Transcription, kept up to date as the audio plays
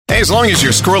As long as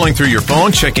you're scrolling through your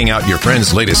phone, checking out your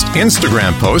friend's latest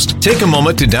Instagram post, take a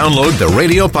moment to download the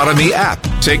Radio Para Mi app.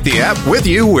 Take the app with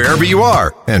you wherever you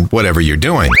are and whatever you're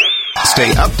doing. Stay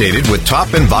updated with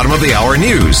top and bottom of the hour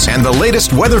news and the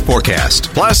latest weather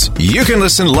forecast. Plus, you can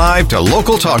listen live to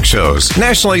local talk shows,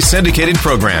 nationally syndicated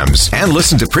programs, and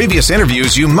listen to previous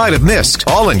interviews you might have missed,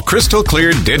 all in crystal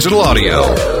clear digital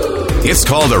audio. It's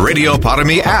called the Radio Para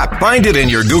Mi app. Find it in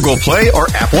your Google Play or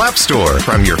Apple App Store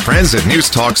from your friends at News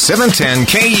Talk 710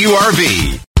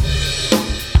 KURV.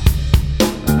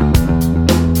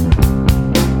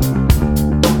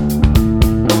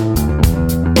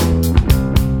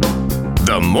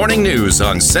 The morning news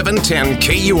on 710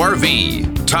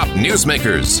 KURV. Top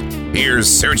newsmakers. Here's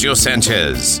Sergio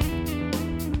Sanchez.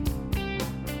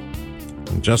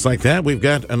 Just like that, we've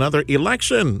got another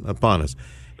election upon us.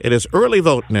 It is early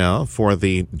vote now for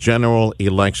the general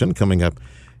election coming up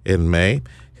in May.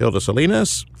 Hilda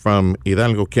Salinas from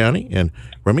Hidalgo County and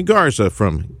Remi Garza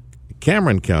from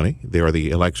Cameron County. They are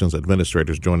the elections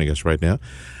administrators joining us right now.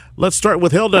 Let's start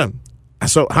with Hilda.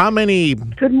 So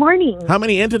Good morning. How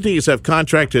many entities have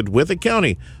contracted with the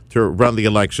county to run the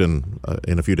election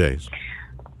in a few days?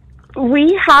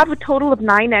 We have a total of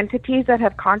 9 entities that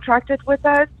have contracted with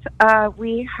us.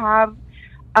 We have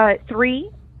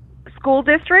 3 school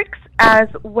districts as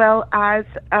well as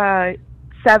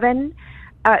 7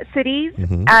 cities,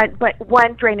 but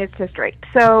 1 drainage district.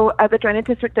 So the drainage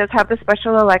district does have the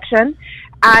special election,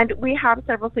 and we have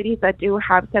several cities that do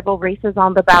have several races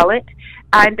on the ballot,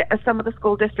 and some of the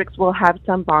school districts will have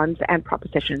some bonds and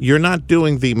propositions. You're not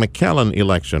doing the McAllen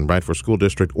election, right, for school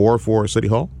district or for City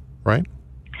Hall, right?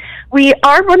 We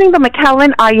are running the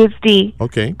McAllen ISD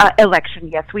election.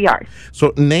 Yes, we are.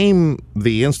 So name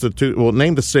the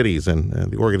name the cities and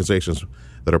the organizations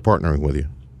that are partnering with you.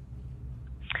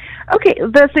 Okay,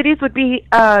 the cities would be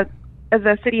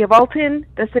the city of Alton,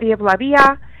 the city of La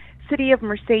Villa, city of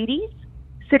Mercedes,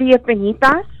 city of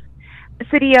Benitas,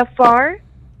 city of FAR,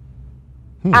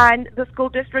 and the school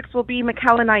districts will be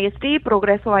McAllen ISD,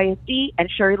 Progreso ISD, and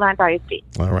Sherryland ISD.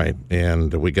 All right,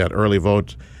 and we got early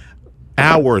vote.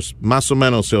 Hours, más o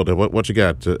menos, Hilda. What you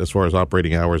got as far as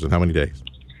operating hours and how many days?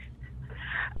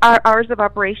 Our hours of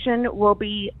operation will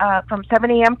be from 7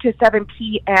 a.m. to 7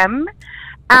 p.m.,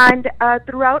 and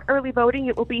throughout early voting,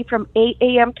 it will be from 8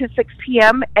 a.m. to 6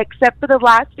 p.m., except for the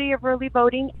last day of early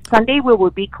voting. Sunday, we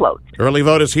will be closed. Early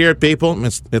vote is here, people.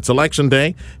 It's election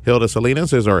day. Hilda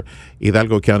Salinas is our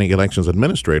Hidalgo County Elections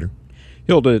Administrator.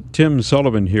 Hilda, Tim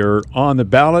Sullivan here. On the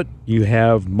ballot, you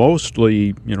have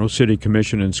mostly, city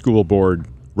commission and school board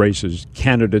races,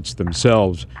 candidates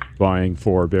themselves vying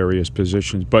for various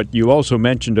positions. But you also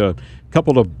mentioned a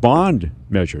couple of bond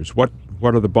measures. What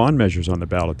are the bond measures on the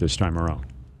ballot this time around?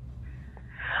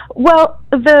 Well,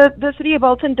 the city of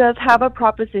Alton does have a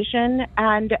proposition,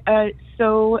 and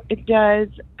so does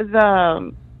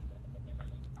the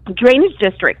drainage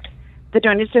district. The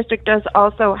drainage district does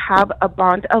also have a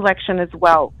bond election as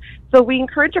well. So we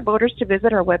encourage our voters to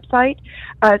visit our website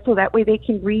so that way they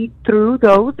can read through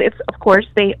those if, of course,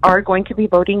 they are going to be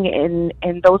voting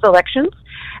in those elections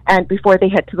and before they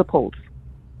head to the polls.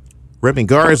 Remi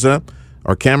Garza,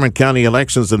 our Cameron County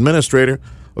Elections Administrator.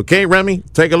 Okay, Remi,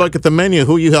 take a look at the menu.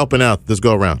 Who are you helping out this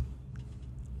go-around?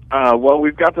 Well,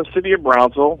 we've got the City of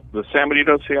Brownsville, the San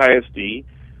Benito CISD,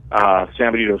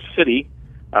 San Benito City,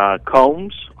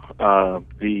 Combs,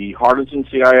 the Hardison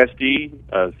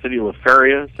CISD, City of La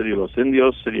Feria, City of Los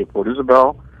Indios, City of Port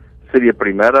Isabel, City of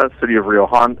Primera, City of the Rio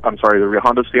Hondo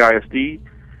CISD,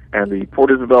 and the Port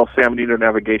Isabel San Benito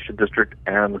Navigation District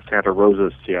and the Santa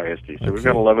Rosa CISD. So we've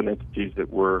got 11 entities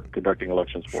that we're conducting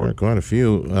elections for. Sure, quite a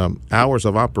few. Hours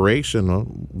of operation,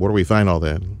 where do we find all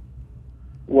that?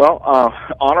 Well,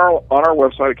 on our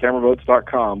website at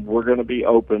CameronVotes.com, we're going to be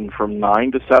open from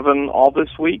 9 to 7 all this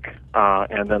week,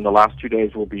 and then the last 2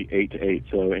 days will be 8 to 8.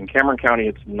 So in Cameron County,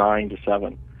 it's 9 to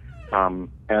 7. And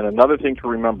another thing to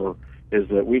remember is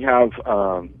that we have,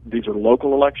 these are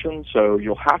local elections, so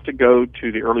you'll have to go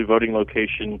to the early voting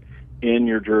location in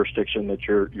your jurisdiction that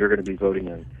you're going to be voting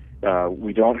in.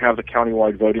 We don't have the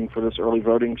countywide voting for this early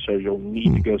voting, so you'll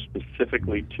need to go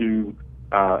specifically to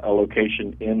a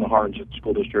location in the Hardison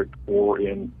School District or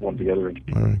in one of the other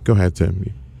entities. All right, go ahead,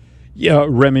 Tim. Yeah,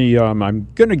 Remi, I'm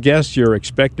going to guess you're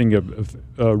expecting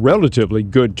a relatively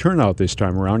good turnout this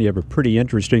time around. You have a pretty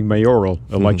interesting mayoral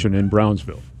election in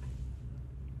Brownsville.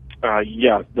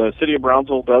 Yeah, the City of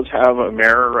Brownsville does have a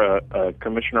mayor, a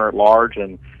commissioner at large,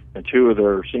 and 2 of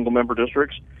their single-member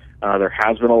districts. There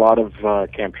has been a lot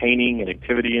of campaigning and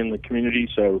activity in the community,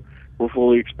 so we're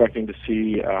fully expecting to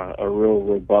see a real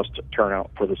robust turnout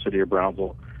for the City of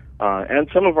Brownsville. and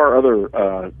some of our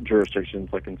other jurisdictions,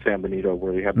 like in San Benito,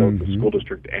 where they have both the school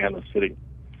district and the city.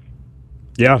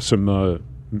 Yeah,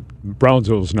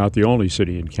 Brownsville's not the only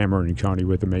city in Cameron County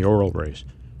with a mayoral race.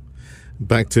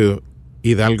 Back to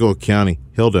Hidalgo County,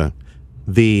 Hilda,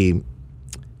 the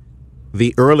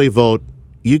early vote,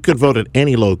 you could vote at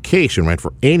any location, right,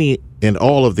 for any and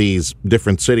all of these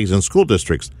different cities and school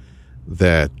districts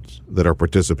that are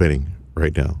participating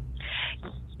right now.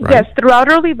 Right? Yes,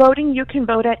 throughout early voting, you can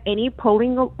vote at any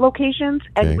polling locations,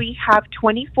 and we have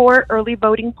 24 early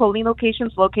voting polling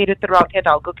locations located throughout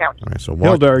Hidalgo County. All right, so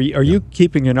Hilda, are you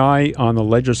keeping an eye on the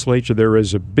legislature? There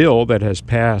is a bill that has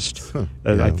passed,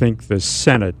 I think, the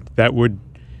Senate that would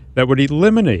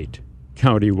eliminate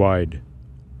countywide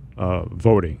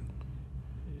voting.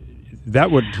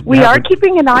 We are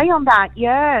keeping an eye on that.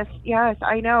 Yes,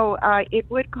 I know. It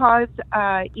would cause,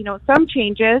 some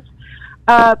changes.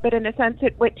 But in a sense,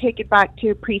 it would take it back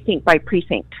to precinct by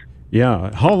precinct.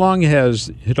 Yeah. How long has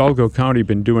Hidalgo County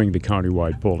been doing the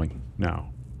countywide polling now?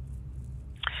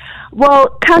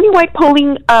 Well, countywide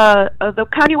polling, the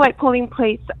countywide polling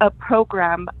place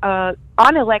program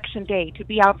on election day, to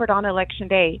be offered on election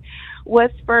day,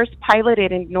 was first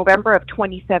piloted in November of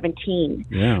 2017.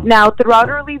 Yeah. Now, throughout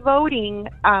early voting,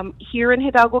 here in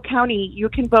Hidalgo County, you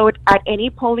can vote at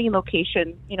any polling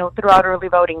location, throughout early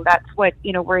voting. That's what,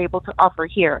 we're able to offer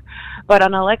here. But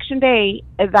on election day,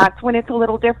 that's when it's a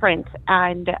little different.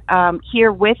 And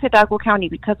here with Hidalgo County,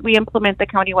 because we implement the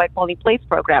countywide polling place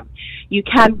program, you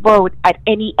can vote at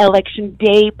any election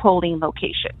day polling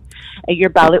location. Your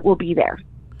ballot will be there.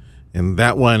 And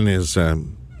that one is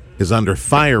under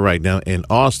fire right now in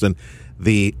Austin.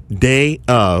 The day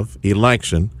of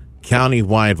election,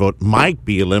 countywide vote might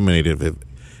be eliminated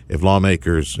if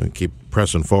lawmakers keep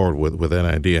pressing forward with that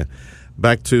idea.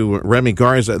 Back to Remi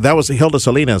Garza. That was Hilda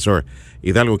Salinas, or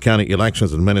Hidalgo County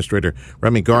Elections Administrator.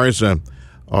 Remi Garza,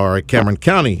 our Cameron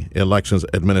County Elections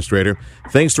Administrator.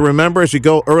 Things to remember as you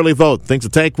go early vote. Things to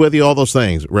take with you, all those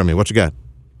things. Remi, what you got?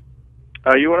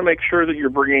 You want to make sure that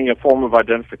you're bringing a form of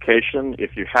identification.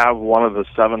 If you have one of the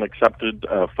 7 accepted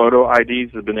photo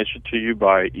IDs that have been issued to you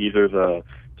by either the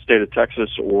state of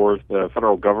Texas or the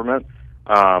federal government,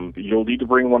 you'll need to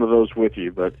bring one of those with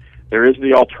you. But there is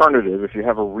the alternative. If you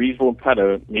have a reasonable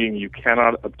impediment, meaning you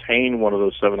cannot obtain one of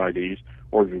those 7 IDs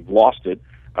or you've lost it,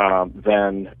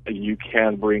 then you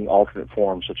can bring alternate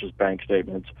forms such as bank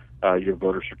statements, your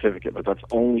voter certificate. But that's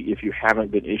only if you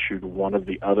haven't been issued one of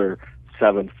the other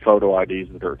 7 photo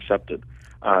IDs that are accepted.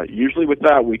 Usually with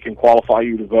that, we can qualify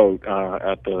you to vote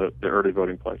at the early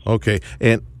voting place. Okay,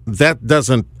 and that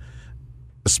doesn't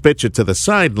spit you to the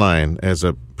sideline as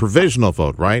a provisional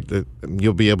vote, right?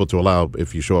 You'll be able to allow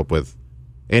if you show up with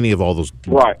any of all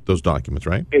those documents,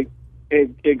 right?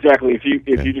 Exactly.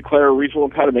 If you declare a reasonable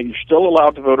impediment, you're still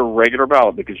allowed to vote a regular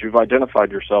ballot because you've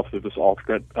identified yourself through this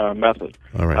alternate method.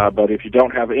 All right. But if you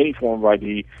don't have any form of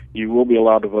ID, you will be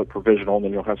allowed to vote provisional, and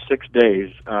then you'll have 6 days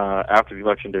after the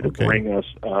election day to bring us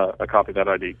a copy of that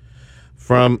ID.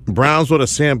 From Brownsville to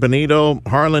San Benito,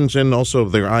 Harlingen, also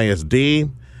their ISD,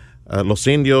 Los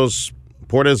Indios,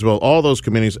 Port Isabel, all those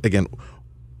communities. Again,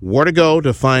 where to go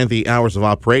to find the hours of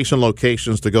operation,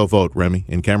 locations to go vote, Remi,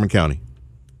 in Cameron County?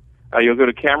 You'll go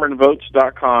to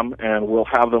CameronVotes.com, and we'll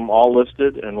have them all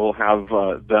listed, and we'll have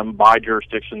them by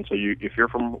jurisdiction. So if you're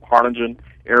from Harlingen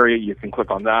area, you can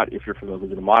click on that. If you're from the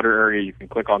Laguna area, you can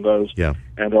click on those,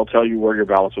 and they'll tell you where your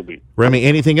ballots will be. Remi,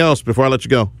 anything else before I let you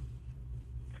go?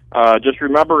 Just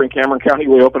remember, in Cameron County,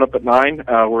 we open up at 9.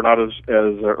 We're not as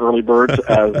early birds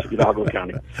as Hidalgo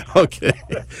County. Okay.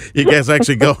 You guys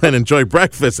actually go and enjoy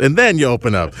breakfast, and then you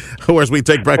open up. Whereas we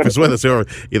take breakfast with us here in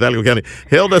Hidalgo County.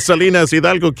 Hilda Salinas,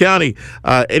 Hidalgo County.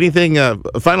 Anything,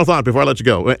 final thought before I let you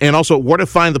go? And also, where to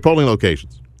find the polling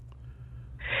locations?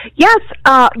 Yes,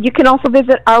 you can also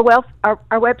visit our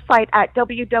website at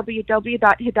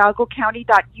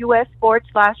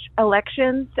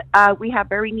www.hidalgocounty.us/elections. We have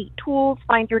very neat tools.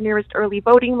 Find your nearest early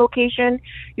voting location,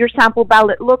 your sample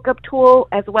ballot lookup tool,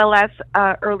 as well as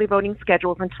early voting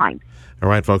schedules and times. All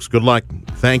right, folks, good luck.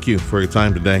 Thank you for your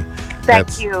time today.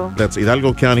 Thank you. That's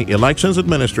Hidalgo County Elections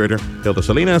Administrator Hilda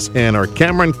Salinas and our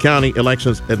Cameron County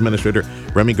Elections Administrator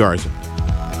Remi Garza.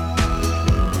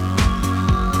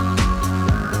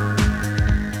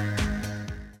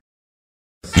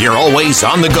 You're always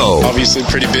on the go. Obviously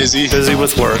pretty busy. Busy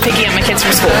with work. Picking up my kids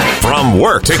from school. From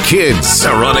work to kids to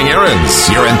running errands,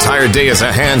 your entire day is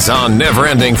a hands-on,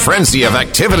 never-ending frenzy of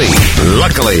activity.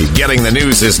 Luckily, getting the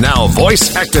news is now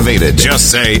voice-activated. Just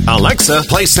say, Alexa,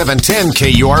 play 710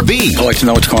 KURV. I like to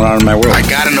know what's going on in my world. I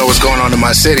gotta know what's going on in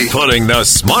my city. Putting the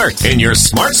smart in your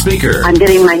smart speaker. I'm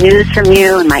getting my news from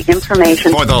you and my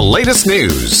information. For the latest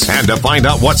news and to find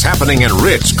out what's happening in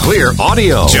rich, clear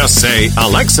audio, just say,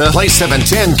 Alexa, play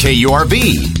 710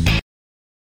 KURV.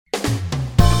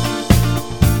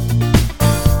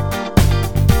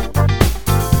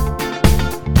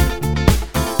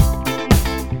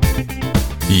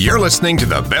 You're listening to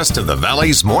the best of the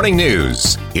Valley's morning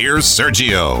news. Here's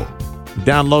Sergio.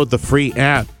 Download the free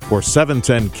app for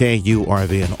 710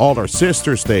 KURV and all our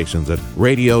sister stations at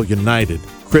Radio United.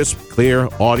 Crisp, clear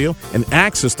audio and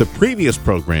access to previous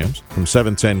programs from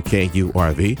 710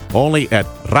 KURV only at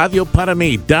Radio Para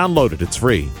Mi. Download it. It's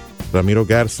free. Ramiro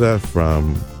Garza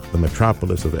from the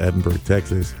metropolis of Edinburg,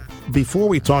 Texas. Before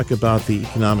we talk about the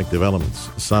Economic Development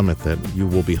Summit that you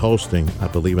will be hosting, I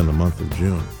believe, in the month of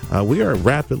June, we are a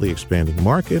rapidly expanding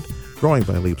market, growing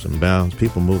by leaps and bounds,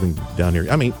 people moving down here.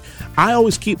 I mean, I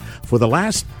always keep, for the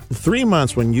last 3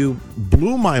 months when you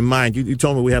blew my mind, you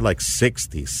told me we had like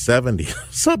 60, 70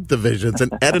 subdivisions in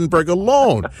Edinburg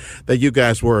alone that you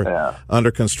guys were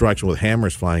under construction with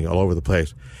hammers flying all over the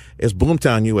place. It's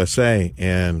Boomtown, USA,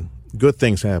 and good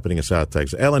things happening in South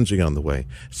Texas. LNG on the way.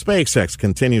 SpaceX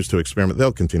continues to experiment.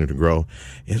 They'll continue to grow.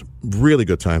 It's really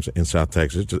good times in South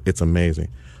Texas. It's amazing.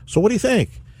 So what do you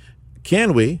think?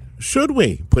 Should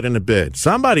we put in a bid?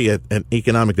 Somebody at an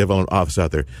economic development office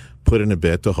out there put in a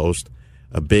bid to host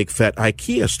a big, fat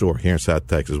IKEA store here in South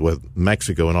Texas with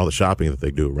Mexico and all the shopping that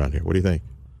they do around here. What do you think?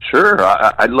 Sure.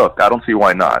 I look, I don't see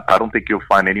why not. I don't think you'll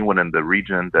find anyone in the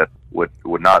region that would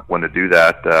not want to do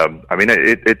that. I mean,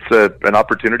 it's an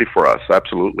opportunity for us.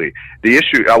 Absolutely. The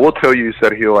issue, I will tell you,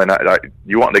 Sergio, and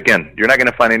you're not going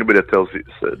to find anybody that tells you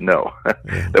no,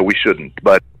 that we shouldn't.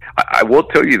 But I will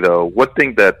tell you, though, one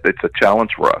thing that it's a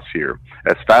challenge for us here.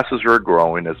 As fast as we're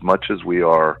growing, as much as we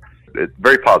are, it's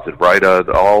very positive, right?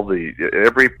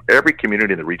 Every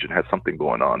community in the region has something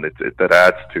going on that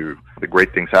adds to the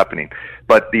great things happening.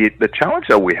 But the challenge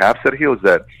that we have, Sergio, is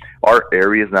that our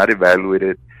area is not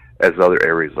evaluated as other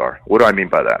areas are. What do I mean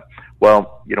by that?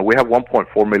 Well, we have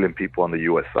 1.4 million people on the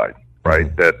U.S. side, right?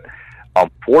 Mm-hmm. That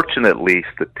unfortunately,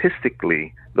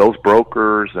 statistically, those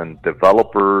brokers and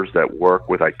developers that work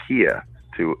with IKEA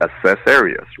to assess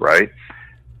areas, right?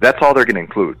 That's all they're going to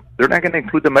include. They're not going to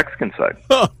include the Mexican side.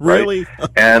 Oh, really? Right?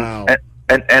 And, wow.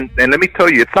 and let me tell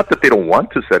you, it's not that they don't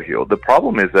want to, Sergio. The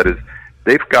problem is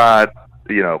they've got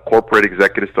corporate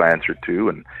executives to answer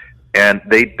to, and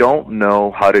they don't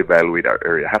know how to evaluate our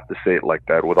area. I have to say it like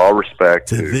that, with all respect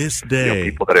to this day,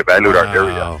 people that evaluate our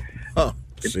area. Oh,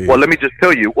 well, let me just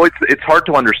tell you, it's hard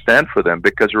to understand for them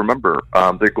because remember,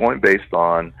 they're going based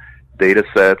on data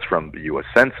sets from the U.S.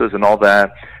 Census and all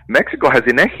that. Mexico has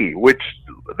INEGI, which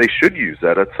they should use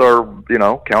that. It's our,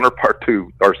 counterpart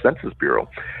to our Census Bureau.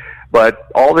 But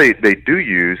all they do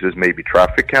use is maybe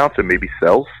traffic counts and maybe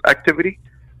sales activity,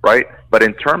 right? But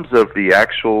in terms of the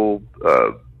actual,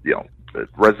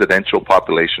 residential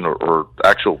population or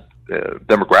actual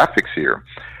demographics here,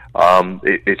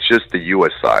 it's just the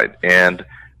U.S. side. And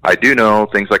I do know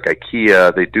things like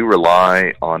IKEA, they do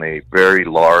rely on a very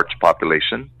large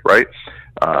population, right?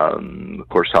 Of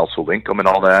course, household income and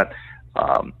all that.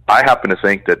 I happen to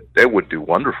think that it would do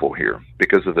wonderful here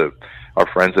because of our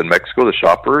friends in Mexico, the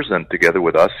shoppers, and together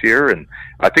with us here. And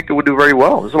I think it would do very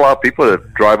well. There's a lot of people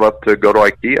that drive up to go to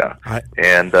IKEA.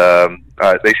 And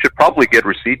they should probably get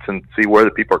receipts and see where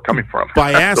the people are coming from.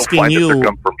 By asking you,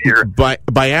 from here.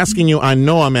 By asking you, I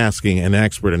know I'm asking an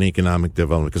expert in economic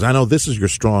development because I know this is your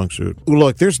strong suit.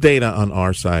 Look, there's data on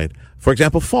our side. For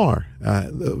example, FAR,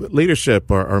 the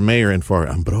leadership, our mayor in FAR,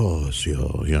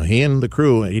 Ambrosio, he and the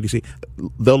crew at EDC,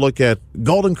 they'll look at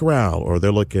Golden Corral or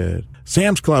they'll look at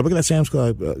Sam's Club. Look at that Sam's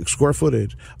Club square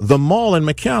footage. The mall in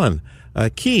McAllen.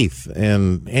 Keith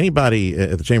and anybody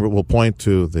at the chamber will point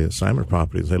to the assignment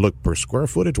properties. They look per square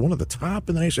footage, one of the top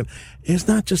in the nation. It's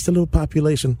not just a little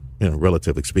population,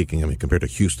 relatively speaking. I mean, compared to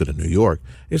Houston and New York,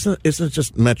 it's not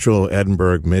just Metro,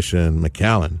 Edinburg, Mission,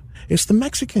 McAllen. It's the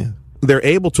Mexican. They're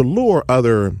able to lure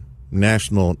other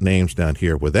national names down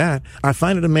here with that. I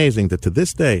find it amazing that to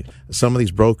this day, some of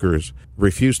these brokers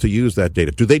refuse to use that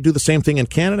data. Do they do the same thing in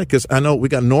Canada? Because I know we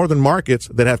got northern markets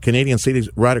that have Canadian cities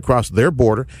right across their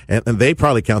border, and they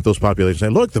probably count those populations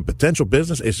and say, look, the potential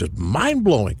business is just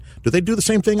mind-blowing. Do they do the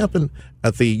same thing up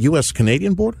at the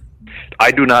U.S.-Canadian border?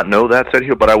 I do not know that,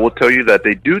 Sergio, but I will tell you that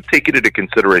they do take it into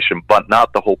consideration, but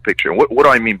not the whole picture. And what do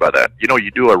I mean by that?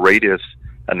 You do a radius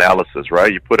analysis,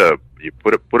 right? You put a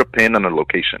pin on a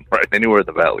location, right, anywhere in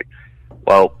the valley.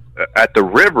 Well, at the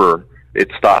river, it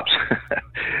stops.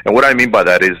 And what I mean by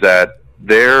that is that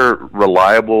they're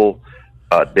reliable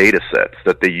data sets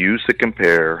that they use to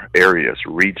compare areas,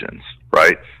 regions,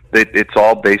 right? It's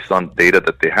all based on data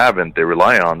that they have, and they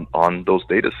rely on those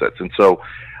data sets. And so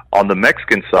on the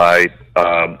Mexican side,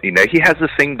 he has the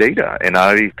same data,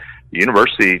 and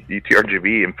University,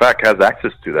 UTRGV, in fact, has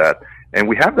access to that, and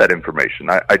we have that information.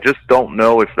 I just don't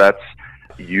know if that's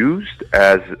used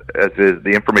as is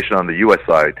the information on the U.S.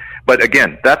 side. But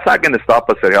again, that's not going to stop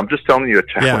us. I'm just telling you a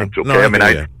challenge, okay?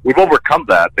 No, we've overcome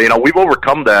that. We've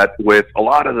overcome that with a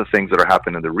lot of the things that are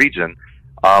happening in the region.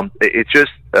 It's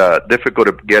just difficult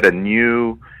to get a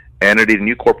new entity, a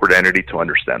new corporate entity to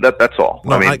understand that. That's all.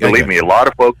 No, believe me, a lot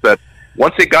of folks that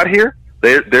once they got here,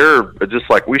 they're just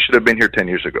like, we should have been here 10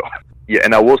 years ago. Yeah,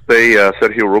 and I will say,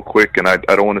 Sergio, real quick, and I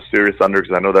don't want to steer us under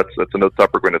because I know that's another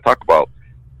topic we're going to talk about.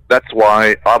 That's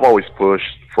why I've always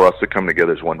pushed for us to come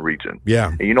together as one region. Yeah,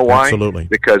 and you know why? Absolutely.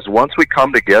 Because once we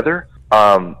come together,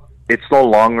 it's no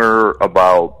longer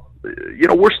about,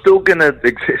 we're still going to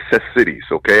exist as cities,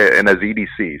 okay, and as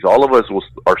EDCs. All of us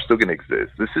are still going to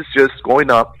exist. This is just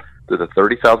going up to the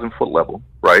 30,000-foot level,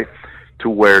 right, to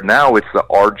where now it's the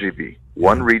RGV,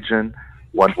 one region,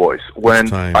 one voice. When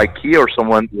IKEA or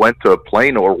someone went to a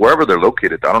plane or wherever they're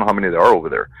located, I don't know how many there are over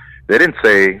there, they didn't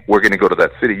say, we're going to go to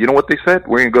that city. You know what they said?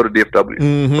 We're going to go to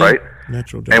DFW, right?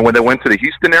 Natural. And when they went to the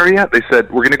Houston area, they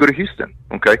said, we're going to go to Houston,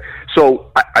 okay?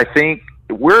 So I think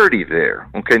we're already there,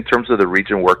 okay, in terms of the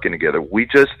region working together. We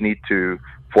just need to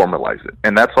formalize it.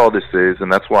 And that's all this is, and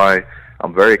that's why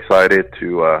I'm very excited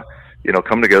to,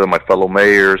 come together, my fellow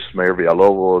mayors, Mayor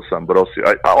Villalobos,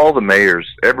 Ambrosio, all the mayors,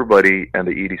 everybody, and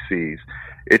the EDCs.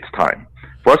 It's time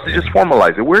for us to just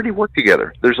formalize it. We already work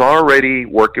together. There's already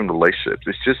working relationships.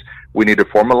 It's just we need to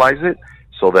formalize it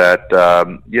so that,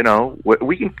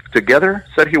 we can, together,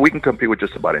 we can compete with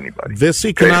just about anybody. This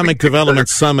Economic Development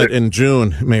Summit in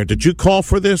June, Mayor, did you call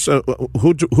for this?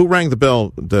 Who rang the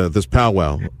bell, this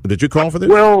powwow? Did you call for this?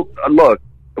 Well,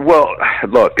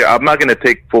 look, I'm not going to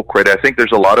take full credit. I think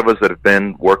there's a lot of us that have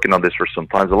been working on this for some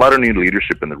time. There's a lot of new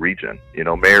leadership in the region.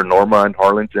 Mayor Norma in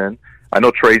Harlingen. I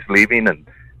know Trey's leaving,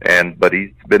 but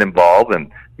he's been involved,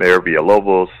 and Mayor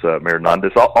Villalobos, Mayor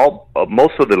Hernandez,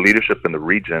 most of the leadership in the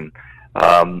region,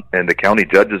 and the county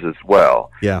judges as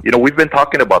well. Yeah. We've been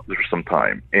talking about this for some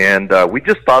time, and we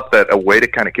just thought that a way to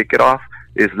kind of kick it off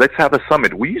is let's have a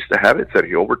summit. We used to have it,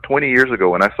 Sergio, over 20 years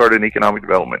ago when I started in economic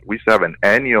development. We used to have an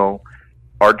annual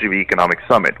RGV Economic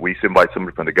Summit. We used to invite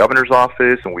somebody from the governor's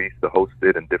office, and we used to host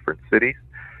it in different cities.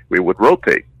 We would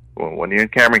rotate. One year in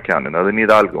Cameron County, another in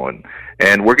Hidalgo,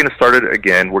 and we're going to start it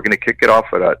again. We're going to kick it off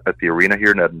at the arena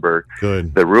here in Edinburg.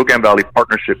 Good. The Rio Grande Valley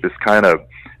Partnership is kind of,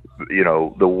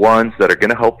 the ones that are going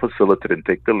to help facilitate and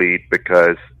take the lead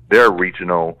because they're a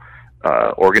regional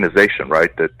organization,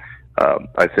 right? That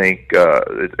I think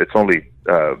it's only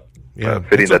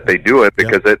fitting that they do it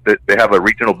because they have a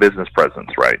regional business presence,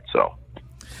 right? So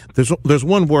there's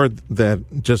one word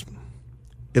that just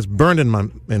is burned in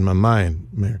my mind,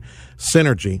 Mayor.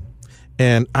 Synergy.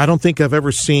 And I don't think I've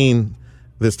ever seen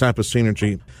this type of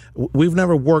synergy. We've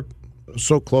never worked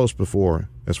so close before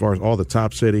as far as all the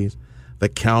top cities, the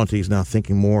counties now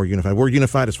thinking more unified. We're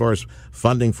unified as far as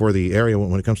funding for the area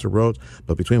when it comes to roads,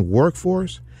 but between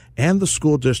workforce and the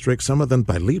school districts, some of them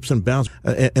by leaps and bounds,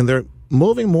 and they're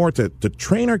moving more to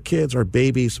train our kids, our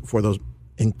babies, for those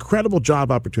incredible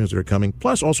job opportunities that are coming,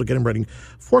 plus also get them ready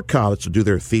for college to do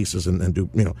their thesis and do,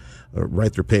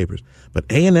 write their papers. But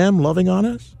A&M loving on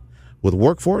us with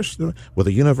workforce, with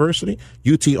a university,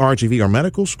 UTRGV, our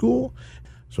medical school.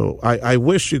 So I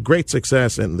wish you great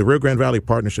success, and the Rio Grande Valley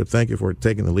Partnership, thank you for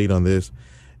taking the lead on this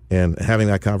and having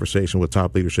that conversation with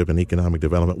top leadership in economic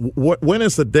development. When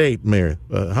is the date, Mayor?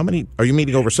 How many, are you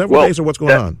meeting over several days, or what's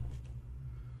going on?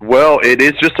 Well, it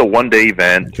is just a one-day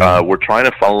event. Okay. We're trying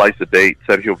to finalize the date,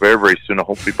 Sergio, very, very soon,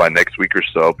 hopefully by next week or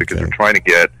so, because we're trying to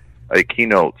get a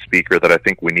keynote speaker that I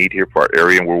think we need here for our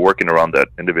area, and we're working around that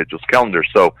individual's calendar.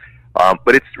 So,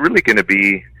 but it's really going to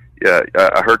be,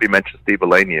 I heard you mention Steve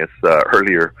Alanius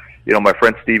earlier. My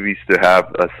friend Steve used to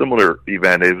have a similar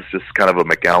event. It was just kind of a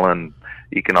McAllen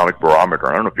economic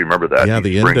barometer. I don't know if you remember that. Yeah,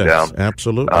 the index,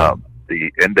 absolutely.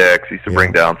 The index used to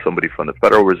bring down somebody from the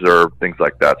Federal Reserve, things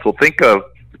like that. So think of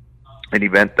an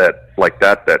event like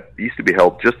that used to be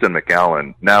held just in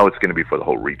McAllen. Now it's going to be for the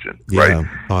whole region, right?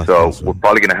 Awesome. So we're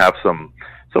probably going to have some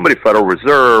somebody Federal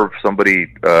Reserve,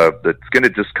 somebody that's going to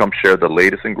just come share the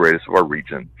latest and greatest of our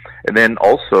region, and then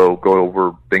also go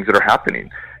over things that are happening.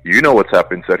 You know what's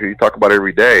happening, Sergio. You talk about it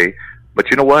every day. But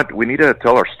you know what? We need to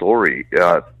tell our story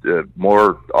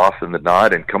more often than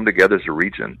not and come together as a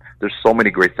region. There's so many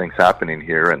great things happening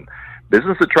here, and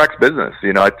business attracts business.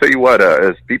 You know, I tell you what,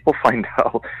 as people find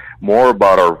out more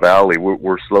about our valley,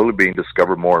 we're slowly being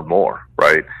discovered more and more,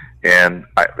 right? And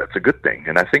that's a good thing.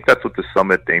 And I think that's what the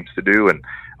summit aims to do. And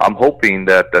I'm hoping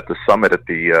that at the summit, at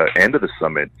the end of the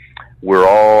summit, we're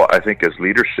all, I think, as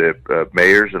leadership,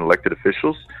 mayors and elected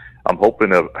officials, I'm hoping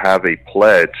to have a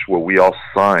pledge where we all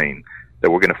sign that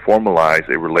we're going to formalize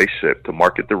a relationship to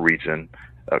market the region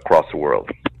across the world.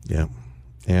 Yeah.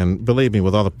 And believe me,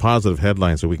 with all the positive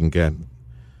headlines that we can get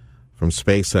from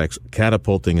SpaceX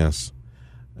catapulting us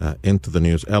into the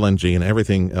news, LNG and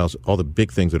everything else, all the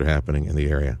big things that are happening in the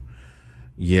area,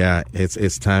 yeah,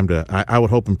 it's time to, I would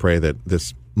hope and pray that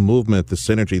this movement, the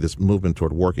synergy, this movement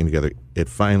toward working together, we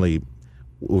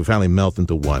finally melt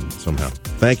into one somehow.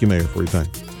 Thank you, Mayor, for your time.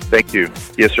 Thank you.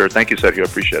 Yes, sir. Thank you, Sergio. I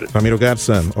appreciate it. Ramiro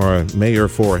Garza, or Mayor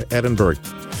for Edinburg.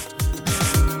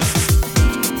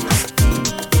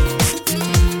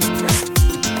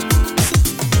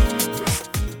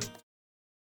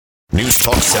 News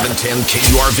Talk 710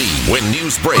 KURV. When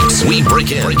news breaks, we break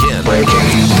in.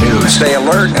 Breaking news. Stay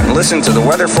alert and listen to the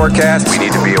weather forecast. We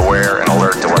need to be aware and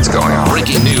alert to what's going on.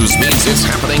 Breaking news means it's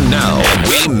happening now, and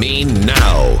we mean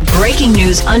now. Breaking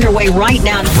news underway right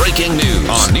now. Breaking news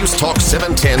on News Talk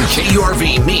 710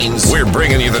 KURV means we're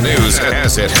bringing you the news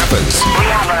as it happens. We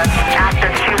have an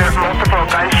active shooter, multiple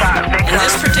gunshot victims. In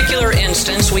this particular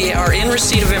instance, we are in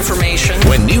receipt of information.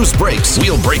 When news breaks,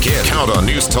 we'll break in. Count on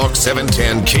News Talk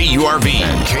 710 KURV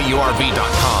and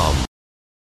KURV.com.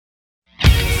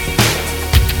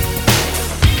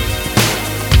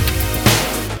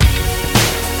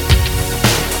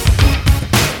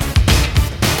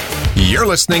 You're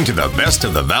listening to the best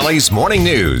of the Valley's morning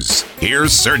news.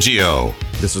 Here's Sergio.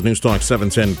 This is News Talk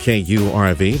 710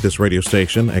 KURV, this radio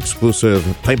station, exclusive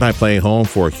play-by-play home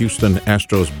for Houston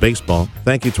Astros baseball.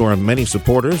 Thank you to our many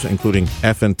supporters, including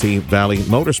F&T Valley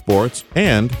Motorsports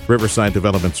and Riverside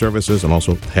Development Services, and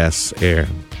also Hess Air.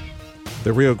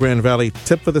 The Rio Grande Valley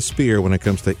tip of the spear when it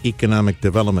comes to economic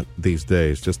development these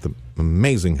days. Just the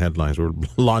amazing headlines. We're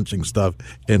launching stuff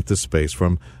into space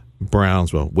from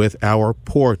Brownsville with our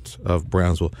port of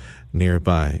Brownsville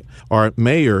nearby. Our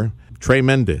mayor, Trey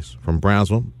Mendez from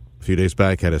Brownsville, a few days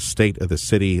back had a State of the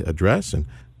City address, and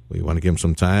we want to give him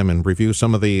some time and review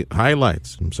some of the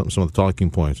highlights and some of the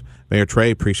talking points. Mayor Trey,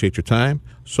 appreciate your time.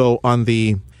 So on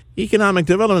the economic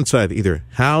development side, either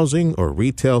housing or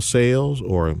retail sales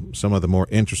or some of the more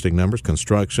interesting numbers,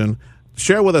 construction,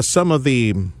 share with us some of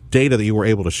the data that you were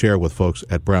able to share with folks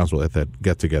at Brownsville at that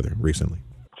get-together recently.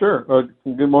 Sure.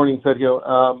 Good morning,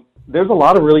 Sergio. There's a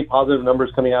lot of really positive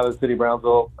numbers coming out of the city of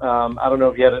Brownsville. I don't know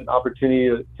if you had an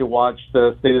opportunity to watch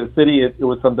the State of the City. It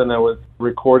was something that was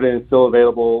recorded and still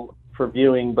available for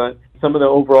viewing. But some of the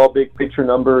overall big picture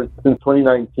numbers since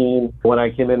 2019, when I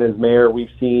came in as mayor,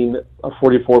 we've seen a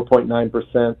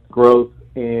 44.9% growth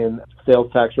in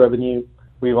sales tax revenue.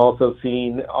 We've also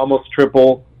seen almost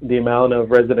triple the amount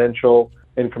of residential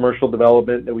and commercial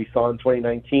development that we saw in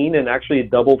 2019, and actually it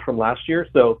doubled from last year.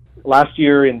 So last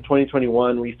year in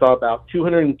 2021, we saw about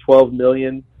 $212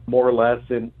 million, more or less,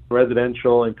 in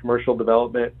residential and commercial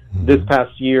development. This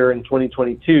past year in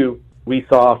 2022, we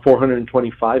saw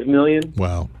 $425 million.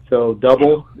 Wow. So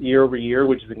double year over year,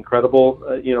 which is incredible.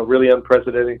 Really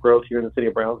unprecedented growth here in the city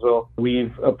of Brownsville.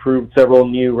 We've approved several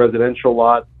new residential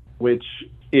lots, which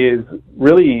is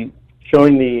really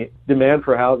showing the demand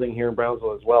for housing here in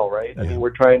Brownsville as well, right? Yeah. I mean, we're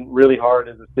trying really hard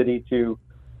as a city to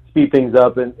speed things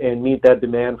up and meet that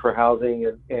demand for housing.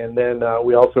 And then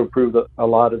we also approved a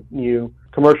lot of new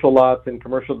commercial lots and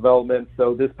commercial development.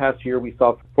 So this past year, we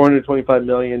saw $425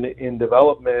 million in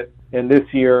development. And this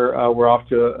year, we're off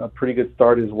to a pretty good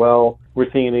start as well. We're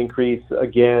seeing an increase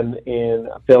again in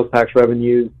sales tax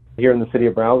revenues here in the city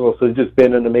of Brownsville. So it's just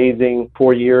been an amazing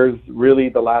 4 years. Really,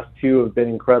 the last two have been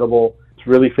incredible. It's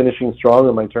really finishing strong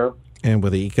in my term. And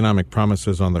with the economic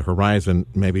promises on the horizon,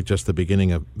 maybe just the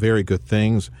beginning of very good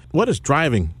things. What is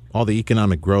driving all the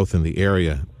economic growth in the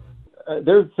area?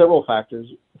 There's several factors,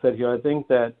 Sergio. I think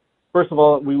that, first of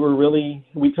all,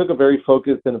 we took a very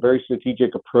focused and a very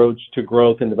strategic approach to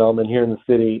growth and development here in the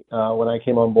city when I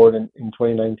came on board in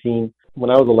 2019.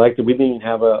 When I was elected, we didn't even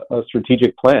have a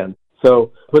strategic plan.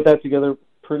 So put that together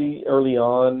pretty early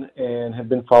on and have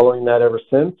been following that ever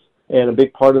since. And a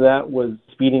big part of that was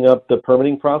speeding up the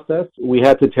permitting process. We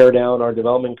had to tear down our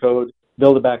development code,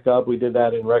 build it back up. We did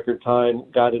that in record time,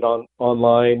 got it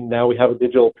online. Now we have a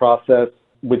digital process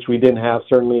which we didn't have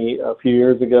certainly a few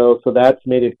years ago. So that's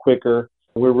made it quicker.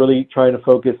 We're really trying to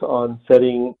focus on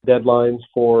setting deadlines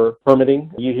for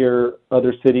permitting. You hear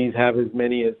other cities have as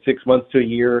many as 6 months to a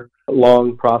year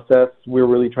long process. We're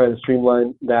really trying to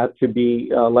streamline that to be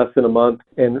less than a month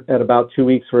and at about 2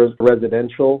 weeks for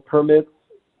residential permits.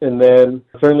 And then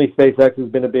certainly SpaceX has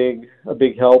been a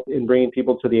big help in bringing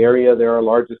people to the area. They're our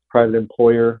largest private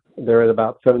employer. They're at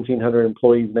about 1,700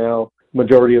 employees now.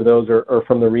 Majority of those are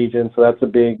from the region, so that's a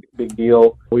big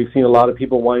deal. We've seen a lot of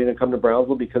people wanting to come to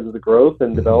Brownsville because of the growth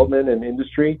and development and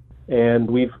industry, and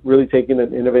we've really taken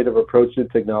an innovative approach to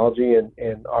technology,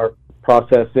 and our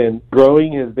process in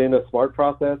growing has been a smart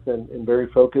process and very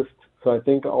focused. So I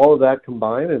think all of that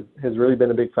combined has really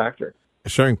been a big factor.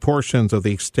 Sharing portions of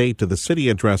the state to the city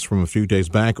address from a few days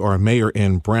back, our mayor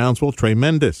in Brownsville, Trey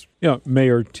Mendes. Yeah,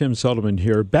 Mayor Tim Sullivan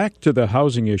here. Back to the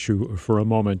housing issue for a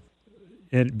moment.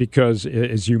 And because,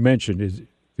 as you mentioned,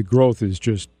 the growth is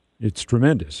it's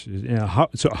tremendous.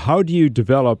 So how do you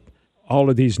develop all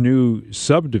of these new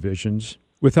subdivisions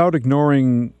without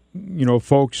ignoring,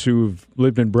 folks who've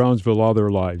lived in Brownsville all their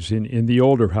lives, in the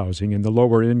older housing, in the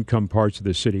lower income parts of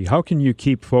the city? How can you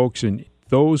keep folks in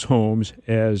those homes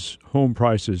as home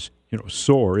prices,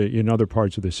 soar in other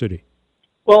parts of the city?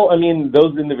 Well, I mean,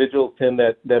 those individuals, Tim,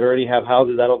 that already have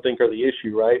houses, I don't think are the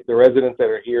issue, right? The residents that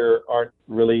are here aren't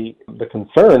really the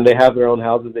concern. They have their own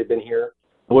houses. They've been here.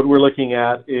 What we're looking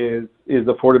at is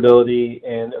affordability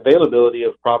and availability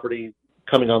of properties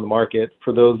coming on the market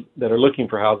for those that are looking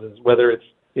for houses, whether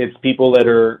it's people that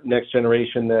are next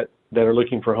generation that are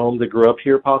looking for homes that grew up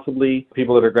here, possibly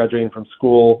people that are graduating from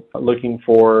school looking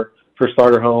for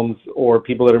starter homes, or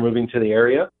people that are moving to the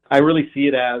area. I really see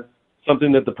it as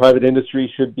something that the private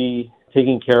industry should be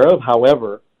taking care of.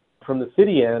 However, from the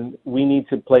city end, we need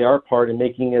to play our part in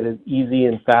making it as easy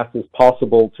and fast as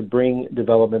possible to bring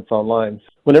developments online.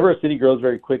 Whenever a city grows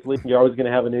very quickly, you're always going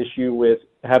to have an issue with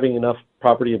having enough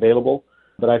property available.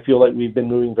 But I feel like we've been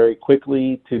moving very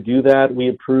quickly to do that. We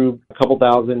approved a couple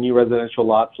thousand new residential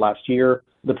lots last year.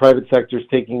 The private sector is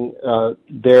taking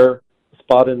their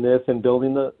spot in this and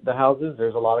building the houses.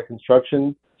 There's a lot of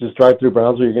construction. Just drive through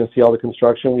Brownsville, you're going to see all the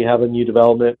construction. We have a new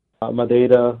development,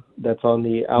 Madeira, that's on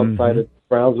the outside of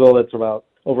Brownsville. That's about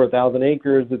over 1,000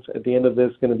 acres. It's at the end of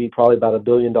this going to be probably about $1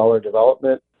 billion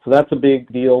development. So that's a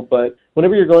big deal. But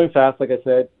whenever you're going fast, like I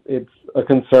said, it's a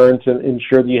concern to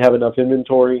ensure that you have enough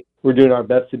inventory. We're doing our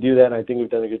best to do that, and I think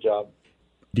we've done a good job.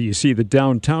 Do you see the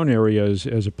downtown area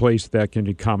as a place that can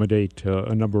accommodate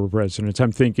a number of residents?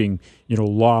 I'm thinking,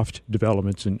 loft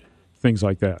developments and things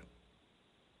like that.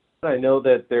 I know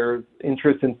that there's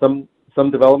interest in some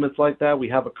developments like that. We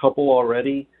have a couple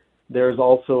already. There's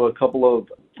also a couple of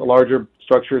larger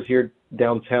structures here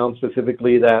downtown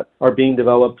specifically that are being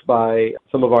developed by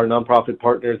some of our nonprofit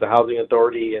partners, the Housing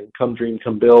Authority and Come Dream,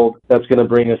 Come Build. That's going to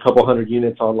bring a couple hundred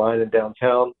units online in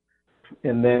downtown.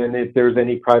 And then if there's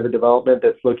any private development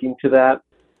that's looking to that,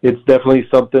 it's definitely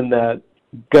something that's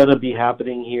going to be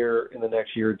happening here in the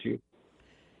next year or two.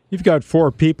 You've got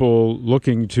 4 people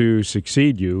looking to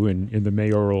succeed you in the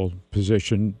mayoral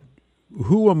position.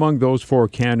 Who among those 4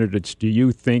 candidates do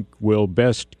you think will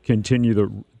best continue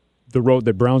the road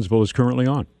that Brownsville is currently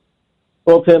on?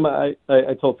 Well, Tim, I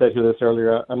told Sergio this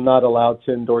earlier. I'm not allowed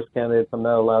to endorse candidates. I'm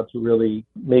not allowed to really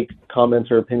make comments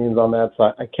or opinions on that,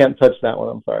 so I can't touch that one.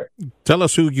 I'm sorry. Tell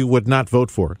us who you would not vote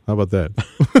for. How about that?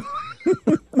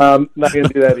 Not going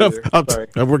to do that either. Sorry.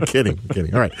 We're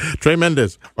kidding. All right. Trey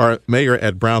Mendes, our mayor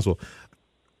at Brownsville.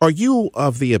 Are you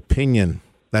of the opinion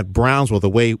that Brownsville, the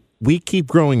way we keep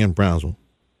growing in Brownsville,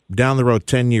 down the road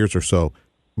 10 years or so,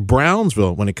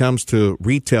 Brownsville, when it comes to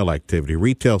retail activity,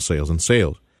 retail sales and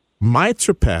sales, might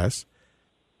surpass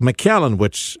McAllen,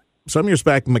 which some years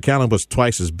back, McAllen was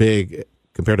twice as big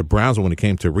compared to Brownsville when it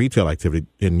came to retail activity.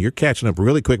 And you're catching up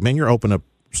really quick. Man, you're opening up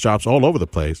shops all over the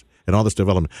place and all this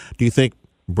development. Do you think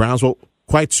Brownsville,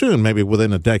 quite soon, maybe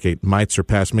within a decade, might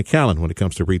surpass McAllen when it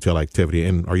comes to retail activity?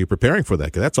 And are you preparing for that?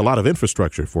 Because that's a lot of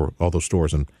infrastructure for all those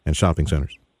stores and shopping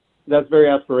centers. That's very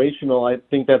aspirational. I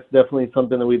think that's definitely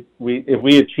something that we if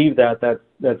we achieve that's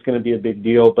going to be a big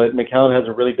deal. But McAllen has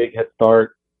a really big head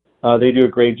start. They do a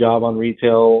great job on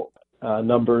retail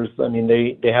numbers. I mean,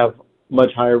 they have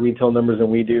much higher retail numbers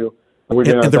than we do.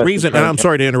 And the reason, and I'm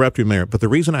sorry to interrupt you, Mayor, but the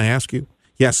reason I ask you,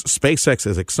 yes, SpaceX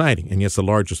is exciting, and yes, the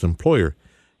largest employer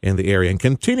in the area and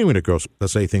continuing to grow.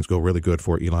 Let's say things go really good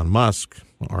for Elon Musk,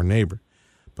 our neighbor.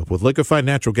 But with liquefied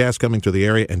natural gas coming to the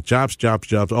area and jobs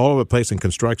all over the place in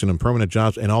construction and permanent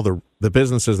jobs and all the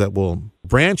businesses that will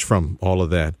branch from all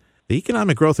of that, the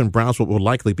economic growth in Brownsville will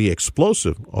likely be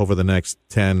explosive over the next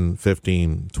 10,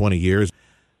 15, 20 years.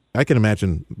 I can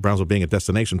imagine Brownsville being a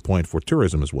destination point for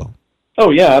tourism as well. Oh,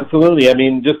 yeah, absolutely. I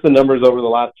mean, just the numbers over the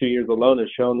last 2 years alone has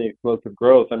shown the explosive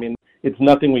growth. I mean, it's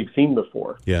nothing we've seen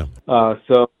before. Yeah.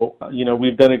 So,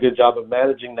 we've done a good job of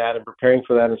managing that and preparing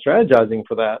for that and strategizing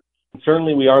for that.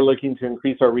 Certainly, we are looking to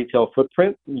increase our retail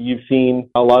footprint. You've seen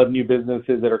a lot of new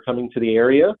businesses that are coming to the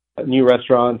area, new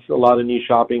restaurants, a lot of new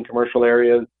shopping, commercial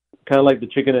areas, kind of like the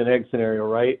chicken and egg scenario,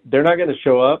 right? They're not going to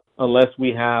show up unless we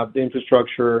have the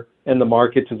infrastructure and the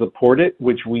market to support it,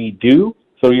 which we do.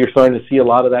 So you're starting to see a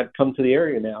lot of that come to the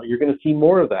area now. You're going to see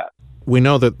more of that. We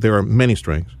know that there are many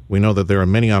strengths. We know that there are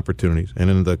many opportunities. And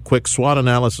in the quick SWOT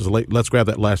analysis, let's grab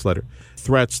that last letter.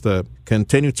 Threats, the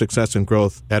continued success and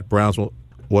growth at Brownsville.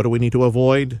 What do we need to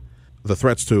avoid? The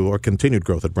threats to or continued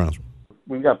growth at Brownsville.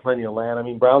 We've got plenty of land. I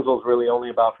mean, Brownsville's really only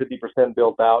about 50%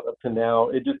 built out up to now.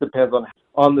 It just depends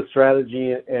on the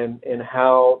strategy and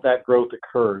how that growth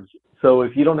occurs. So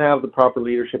if you don't have the proper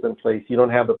leadership in place, you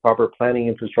don't have the proper planning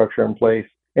infrastructure in place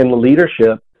and the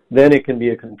leadership, then it can be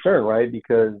a concern, right?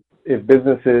 Because if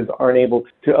businesses aren't able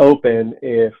to open,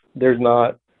 if there's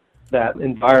not that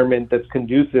environment that's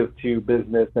conducive to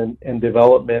business and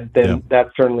development, then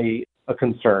that's certainly a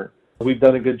concern. We've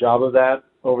done a good job of that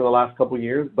over the last couple of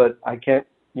years, but I can't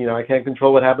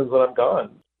control what happens when I'm gone.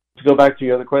 To go back to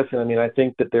your other question, I mean, I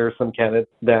think that there are some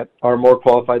candidates that are more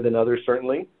qualified than others,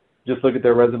 certainly. Just look at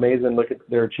their resumes and look at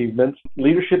their achievements.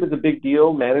 Leadership is a big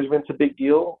deal. Management's a big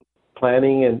deal.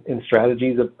 Planning and strategy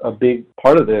is a big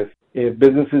part of this. If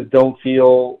businesses don't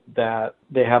feel that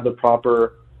they have the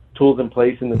proper tools in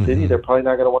place in the city, they're probably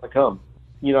not going to want to come.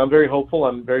 I'm very hopeful.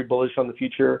 I'm very bullish on the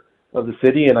future of the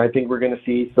city, and I think we're going to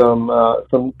see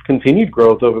some continued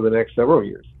growth over the next several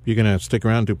years. You're going to stick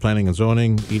around to planning and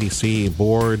zoning, EDC,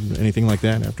 board, anything like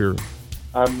that after?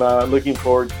 I'm looking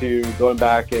forward to going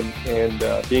back and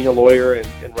being a lawyer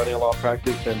and running a law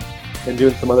practice and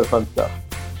doing some other fun stuff.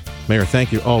 Mayor,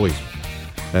 thank you always.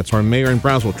 That's our mayor in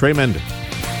Brownsville, Trey Mendez.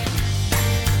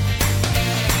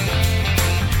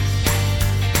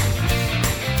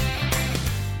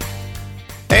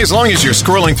 Hey, as long as you're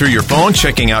scrolling through your phone,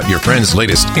 checking out your friend's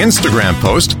latest Instagram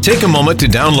post, take a moment to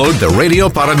download the Radio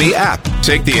Para Mi app.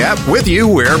 Take the app with you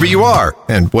wherever you are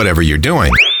and whatever you're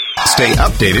doing. Stay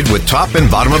updated with top and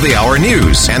bottom of the hour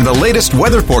news and the latest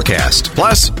weather forecast.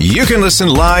 Plus, you can listen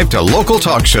live to local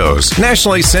talk shows,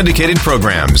 nationally syndicated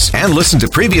programs, and listen to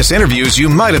previous interviews you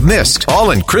might have missed,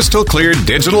 all in crystal clear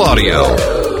digital audio.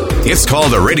 It's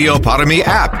called the Radio Para Mi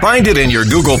app. Find it in your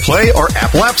Google Play or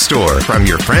Apple App Store from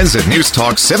your friends at News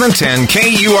Talk 710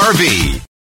 KURV.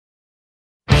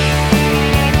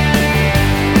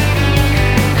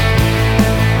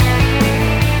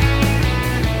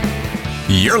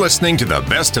 You're listening to the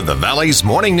best of the Valley's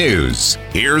morning news.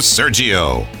 Here's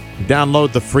Sergio.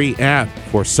 Download the free app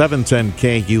for 710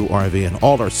 KURV and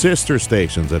all our sister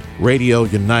stations at Radio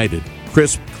United.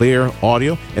 Crisp, clear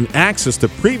audio and access to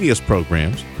previous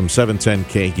programs from 710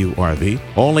 KURV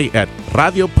only at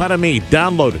Radio Para Mi.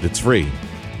 Download it. It's free.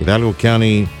 Hidalgo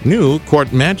County new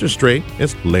court magistrate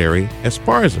is Larry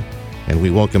Esparza, and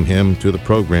we welcome him to the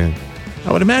program.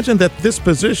 I would imagine that this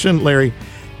position, Larry,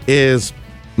 is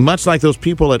much like those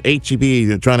people at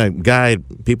HEB trying to guide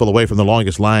people away from the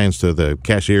longest lines to the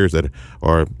cashiers that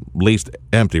are least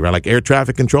empty, right? Like air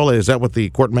traffic control. Is that what the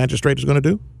court magistrate is going to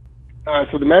do?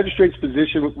 So the magistrate's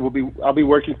position I'll be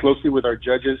working closely with our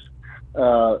judges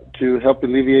to help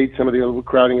alleviate some of the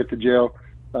overcrowding at the jail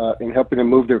and helping them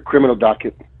move their criminal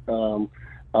docket.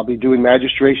 I'll be doing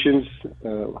magistrations,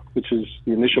 which is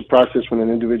the initial process when an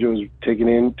individual is taken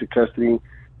into custody,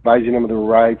 advising them of their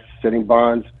rights, setting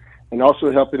bonds, and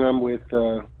also helping them with,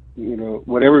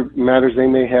 whatever matters they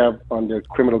may have on their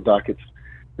criminal dockets,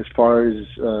 as far as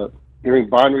hearing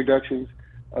bond reductions,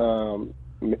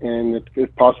 and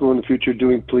if possible in the future,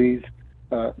 doing pleas.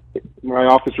 My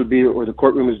office would be, or the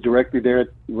courtroom is directly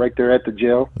right there at the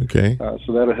jail. Okay.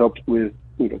 So that'll help with,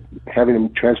 having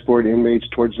them transport inmates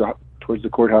towards the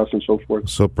courthouse and so forth.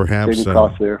 So perhaps saving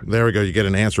costs there we go. You get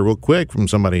an answer real quick from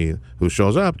somebody who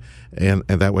shows up, and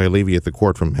that way alleviate the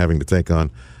court from having to take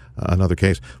on another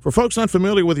case. For folks not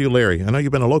familiar with you, Larry, I know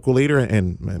you've been a local leader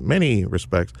in many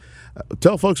respects.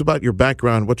 Tell folks about your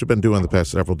background, what you've been doing the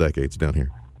past several decades down here.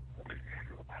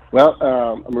 Well,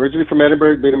 I'm originally from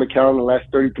Edinburg, been in McAllen the last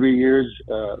 33 years,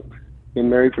 been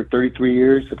married for 33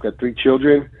 years. I've got 3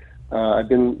 children. I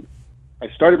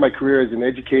started my career as an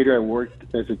educator. I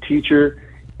worked as a teacher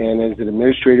and as an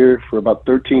administrator for about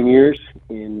 13 years.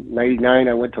 In 99,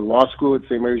 I went to law school at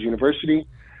St. Mary's University.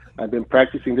 I've been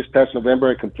practicing this past November.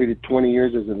 I completed 20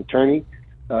 years as an attorney,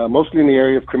 mostly in the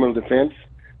area of criminal defense.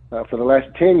 For the last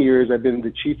 10 years, I've been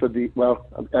the chief of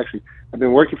I've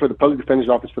been working for the Public Defender's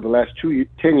Office for the last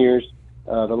 10 years,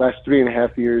 the last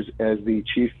 3.5 years as the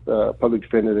chief public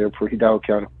defender there for Hidalgo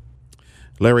County.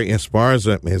 Larry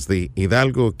Esparza is the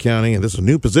Hidalgo County, and this is a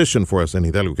new position for us in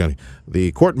Hidalgo County,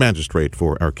 the court magistrate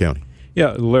for our county.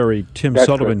 Yeah, Larry, Tim That's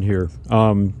Sullivan here.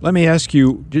 Let me ask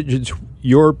you,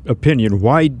 your opinion,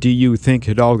 why do you think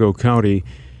Hidalgo County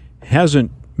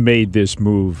hasn't made this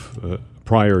move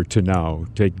prior to now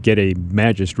to get a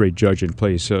magistrate judge in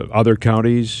place? Other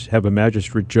counties have a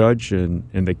magistrate judge, and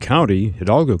the county,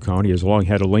 Hidalgo County, has long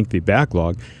had a lengthy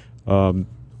backlog.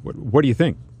 What do you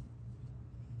think?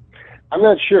 I'm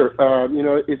not sure. I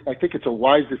think it's a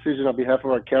wise decision on behalf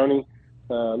of our county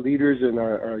leaders and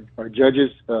our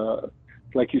judges.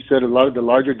 Like you said, a lot of the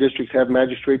larger districts have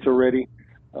magistrates already.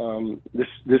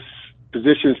 This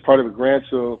position is part of a grant,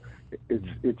 so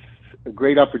it's a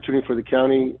great opportunity for the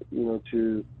county.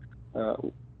 To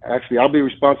actually, I'll be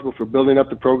responsible for building up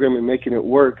the program and making it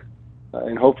work.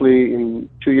 And hopefully, in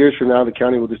 2 years from now, the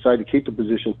county will decide to keep the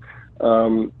position.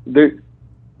 The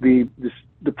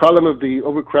problem of the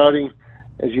overcrowding,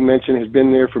 as you mentioned, has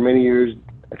been there for many years.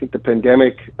 I think the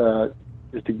pandemic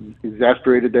just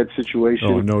exasperated that situation.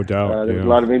 Oh, no doubt. There's a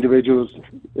lot of individuals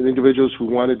who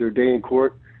wanted their day in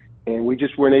court, and we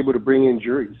just weren't able to bring in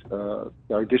juries.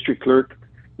 Our district clerk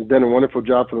has done a wonderful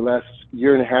job for the last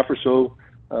year and a half or so,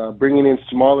 bringing in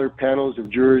smaller panels of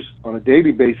jurors on a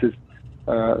daily basis,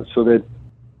 and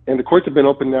the courts have been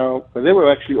open now, but they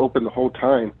were actually open the whole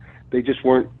time. They just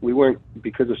weren't,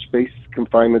 because of space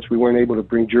confinements, we weren't able to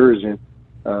bring jurors in.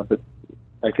 But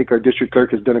I think our district clerk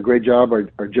has done a great job.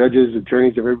 Our judges,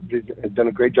 attorneys, have done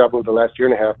a great job over the last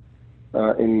year and a half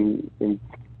in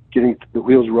getting the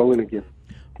wheels rolling again.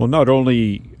 Well, not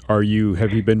only have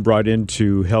you been brought in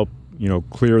to help,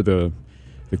 clear the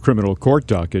criminal court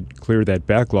docket, clear that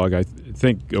backlog. I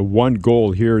think one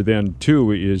goal here then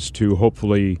too is to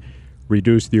hopefully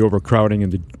reduce the overcrowding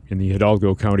in the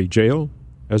Hidalgo County Jail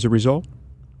as a result.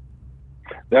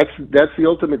 That's the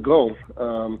ultimate goal.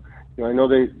 I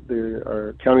know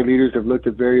our county leaders have looked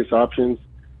at various options,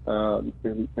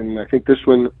 and I think this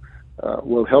one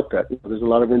will help that. There's a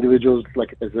lot of individuals,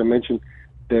 like as I mentioned,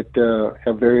 that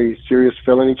have very serious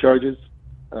felony charges,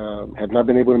 have not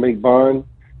been able to make bond,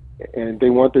 and they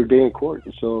want their day in court.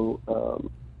 And so,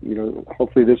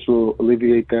 hopefully this will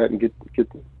alleviate that and get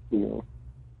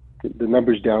the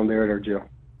numbers down there at our jail.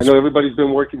 I know everybody's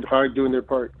been working hard doing their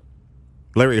part.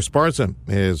 Larry Esparza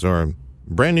is our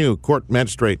brand new court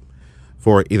magistrate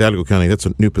for Hidalgo County. That's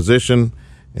a new position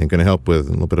and going to help with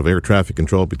a little bit of air traffic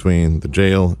control between the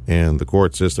jail and the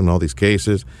court system, all these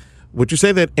cases. Would you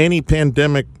say that any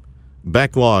pandemic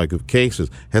backlog of cases,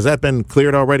 has that been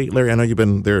cleared already? Larry, I know you've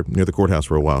been there near the courthouse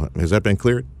for a while. Has that been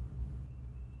cleared?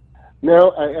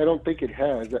 No, I don't think it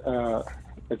has.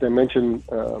 As I mentioned,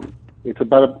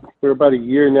 we're about a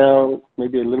year now,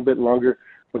 maybe a little bit longer,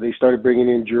 where they started bringing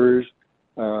in jurors.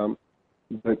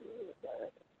 But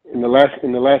in the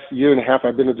last year and a half,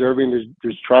 I've been observing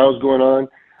there's trials going on,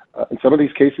 and some of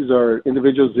these cases are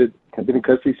individuals that have been in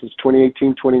custody since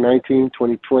 2018, 2019,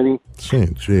 2020.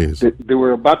 Jeez. They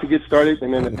were about to get started,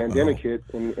 and then the pandemic hit,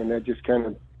 and that just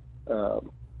kind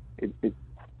of it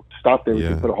stopped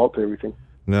everything, put a halt to everything.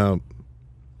 Now,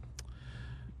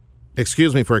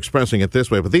 excuse me for expressing it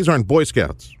this way, but these aren't Boy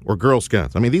Scouts or Girl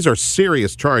Scouts. I mean, these are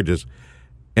serious charges,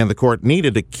 and the court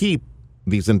needed to keep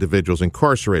these individuals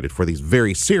incarcerated for these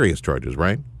very serious charges,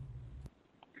 right?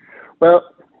 Well,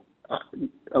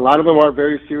 a lot of them are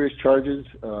very serious charges.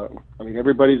 I mean,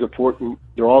 everybody's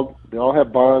they all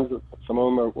have bonds. Some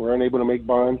of them were unable to make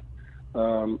bonds,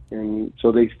 and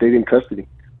so they stayed in custody.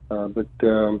 But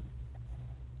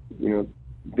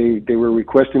they were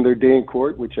requesting their day in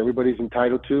court, which everybody's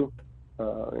entitled to.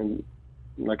 And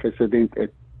like I said,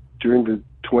 during the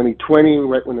 2020,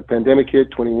 right when the pandemic hit,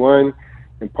 21,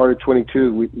 and part of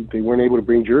 22, they weren't able to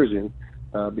bring jurors in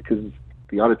because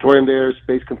the auditorium there,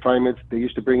 space confinements. They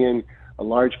used to bring in a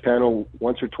large panel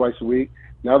once or twice a week.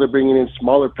 Now they're bringing in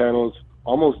smaller panels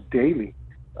almost daily.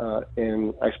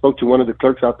 And I spoke to one of the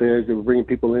clerks out there as they were bringing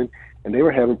people in, and they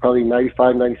were having probably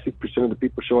 95, 96% of the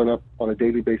people showing up on a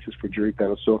daily basis for jury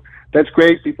panels. So that's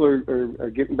great. People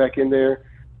are getting back in there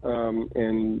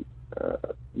and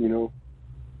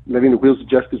letting the wheels of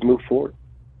justice move forward.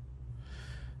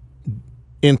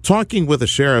 In talking with the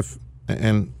sheriff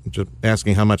and just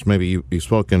asking how much maybe you've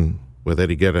spoken with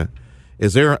Eddie Guerra,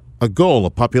 is there a goal, a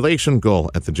population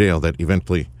goal at the jail that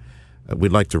eventually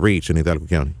we'd like to reach in Hidalgo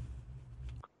County?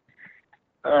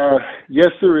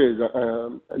 Yes, there is.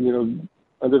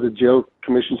 Under the jail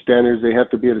commission standards, they have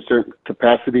to be at a certain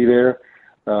capacity there.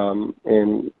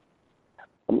 And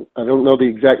I don't know the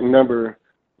exact number,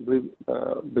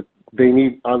 but they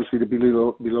need obviously to be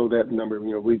below that number.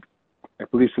 I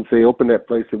believe since they opened that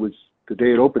place, the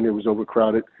day it opened, it was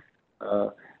overcrowded.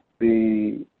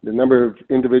 The number of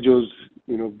individuals,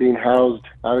 being housed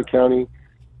out of county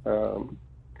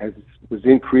was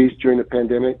increased during the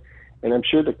pandemic, and I'm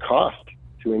sure the cost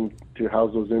to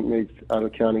house those inmates out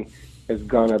of county has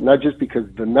gone up, not just because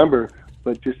of the number,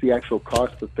 but just the actual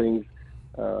cost of things.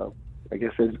 I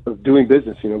guess of doing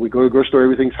business. We go to the grocery store,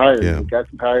 everything's higher. Yeah. Gas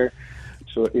is higher,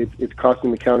 so it's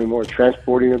costing the county more.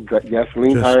 Transporting them,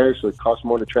 gasoline's higher, so it costs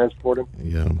more to transport them.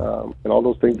 Yeah. And all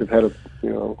those things have had a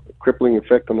crippling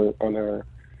effect on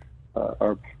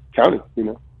our county.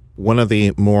 One of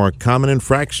the more common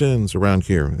infractions around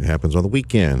here happens on the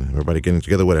weekend. Everybody getting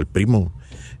together with El Primo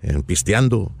and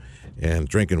pisteando and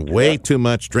drinking way too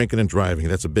much, drinking and driving.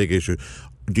 That's a big issue.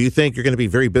 Do you think you're going to be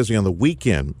very busy on the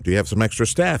weekend? Do you have some extra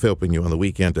staff helping you on the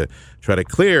weekend to try to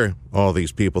clear all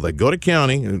these people that go to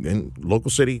county and local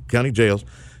city, county jails?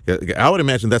 I would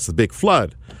imagine that's the big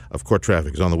flood of court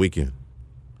traffic is on the weekend.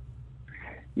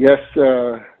 Yes,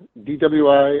 DWI.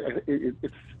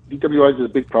 DWI is a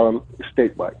big problem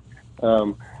statewide.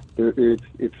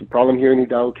 It's a problem here in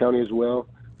Hidalgo County as well.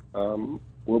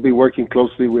 We'll be working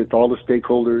closely with all the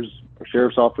stakeholders, our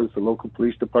sheriff's office, the local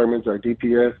police departments, our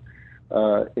DPS,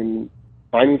 in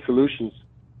finding solutions.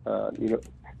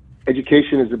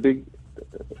 Education is a big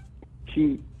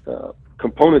key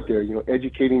component there.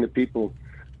 Educating the people.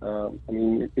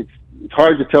 It's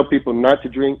hard to tell people not to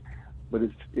drink, but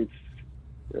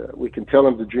we can tell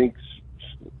them to drink.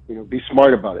 Be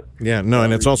smart about it. Yeah, no,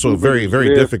 and it's also very,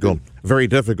 very difficult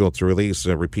to release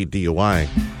repeat DUI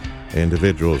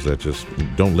individuals that just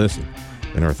don't listen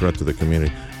and are a threat to the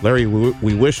community. Larry,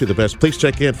 we wish you the best. Please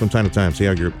check in from time to time, see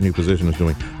how your new position is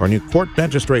doing. Our new court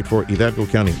magistrate for Hidalgo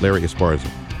County, Larry Esparza.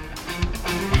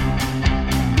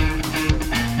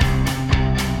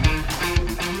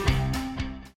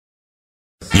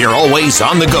 You're always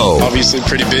on the go. Obviously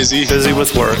pretty busy. Busy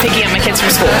with work. Picking up my kids from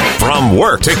school. From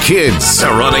work to kids to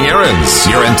running errands,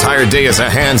 your entire day is a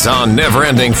hands-on,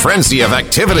 never-ending frenzy of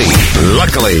activity.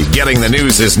 Luckily, getting the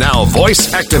news is now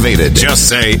voice-activated. Just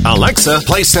say, Alexa,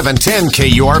 play 710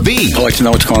 KURV. I like to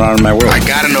know what's going on in my world. I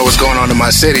gotta know what's going on in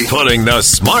my city. Putting the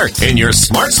smart in your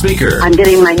smart speaker. I'm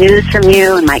getting my news from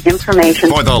you and my information.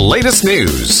 For the latest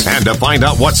news and to find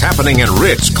out what's happening in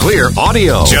rich, clear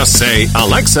audio, just say,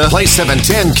 Alexa, play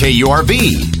 710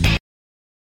 KURV.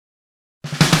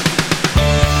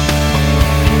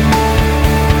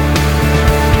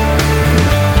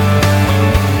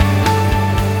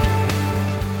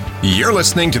 You're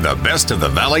listening to the best of the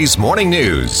Valley's morning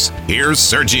news. Here's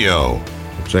Sergio.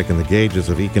 Checking the gauges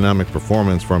of economic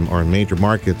performance from our major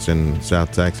markets in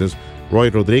South Texas. Roy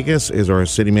Rodriguez is our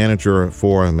city manager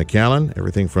for McAllen.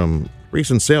 Everything from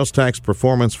recent sales tax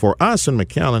performance for us in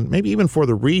McAllen, maybe even for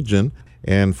the region,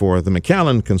 and for the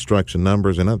McAllen construction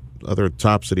numbers and other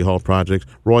top City Hall projects.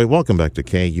 Roy, welcome back to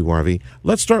KURV.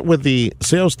 Let's start with the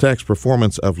sales tax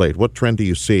performance of late. What trend do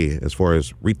you see as far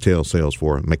as retail sales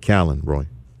for McAllen, Roy?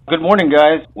 Good morning,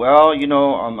 guys. Well,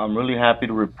 I'm really happy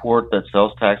to report that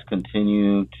sales tax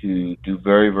continue to do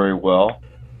very, very well.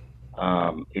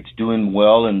 It's doing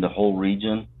well in the whole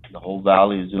region. The whole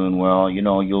valley is doing well.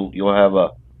 You'll have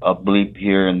a bleep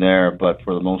here and there, but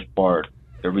for the most part,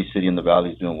 every city in the valley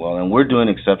is doing well, and we're doing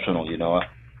exceptional.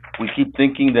 We keep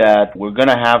thinking that we're going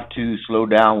to have to slow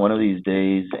down one of these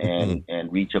days and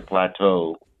reach a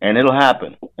plateau, and it'll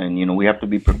happen. And, we have to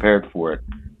be prepared for it.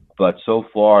 But so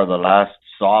far, the last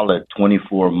solid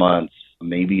 24 months,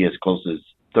 maybe as close as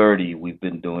 30, we've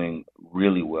been doing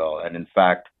really well. And in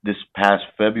fact, this past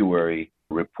February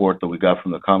report that we got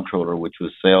from the comptroller, which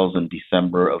was sales in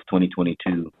December of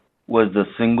 2022, was the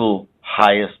single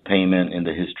highest payment in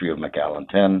the history of McAllen,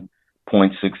 $10.6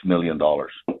 million.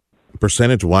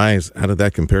 Percentage-wise, how did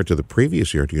that compare to the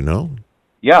previous year? Do you know?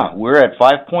 Yeah, we're at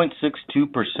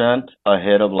 5.62%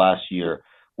 ahead of last year,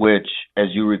 which, as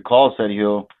you recall,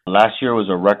 Sergio, last year was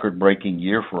a record-breaking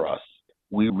year for us.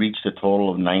 We reached a total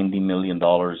of $90 million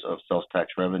of sales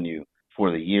tax revenue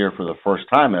for the year for the first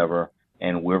time ever,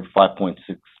 and we're 5.6%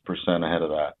 ahead of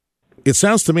that. It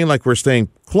sounds to me like we're staying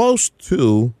close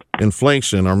to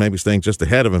inflation, or maybe staying just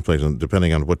ahead of inflation,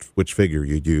 depending on which figure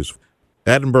you use.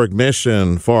 Edinburg,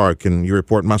 Mission, FAR, can you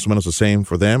report más o menos the same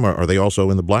for them? Are they also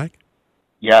in the black?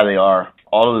 Yeah, they are.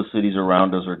 All of the cities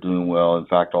around us are doing well. In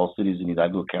fact, all cities in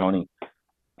Hidalgo County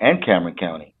and Cameron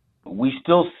County. We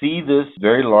still see this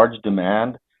very large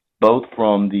demand, both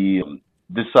from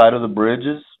this side of the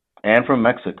bridges and from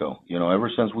Mexico.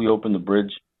 Ever since we opened the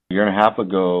bridge a year and a half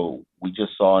ago, we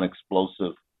just saw an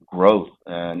explosive growth.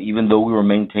 And even though we were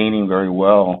maintaining very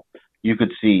well, you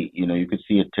could see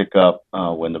a tick up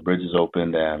when the bridges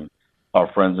opened and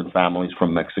our friends and families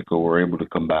from Mexico were able to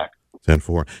come back.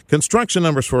 10-4. Construction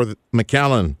numbers for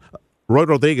McAllen. Roy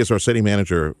Rodriguez, our city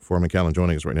manager for McAllen,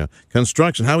 joining us right now.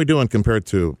 Construction, how are we doing compared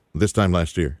to this time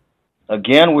last year?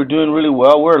 Again, we're doing really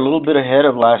well. We're a little bit ahead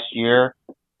of last year.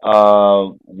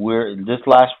 This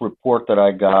last report that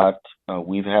I got,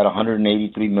 we've had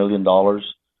 $183 million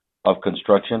of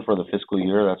construction for the fiscal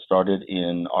year that started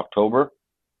in October.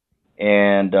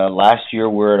 And last year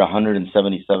we're at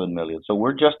 $177 million. So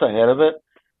we're just ahead of it.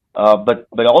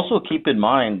 But also keep in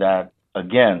mind that,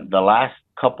 again, the last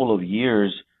couple of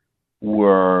years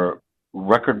were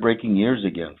record-breaking years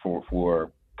again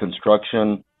for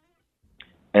construction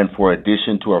and for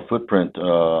addition to our footprint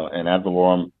and ad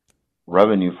valorem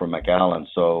revenue for McAllen.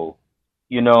 So,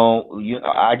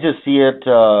 I just see it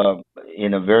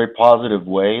in a very positive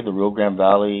way. The Rio Grande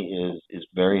Valley is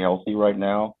very healthy right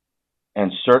now,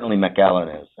 and certainly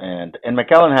McAllen is. And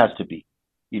McAllen has to be.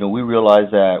 We realize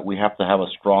that we have to have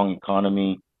a strong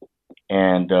economy,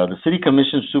 and the City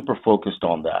Commission is super focused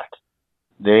on that.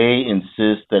 They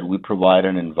insist that we provide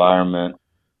an environment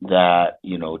that,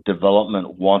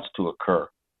 development wants to occur.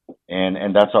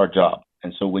 And that's our job.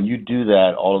 And so when you do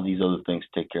that, all of these other things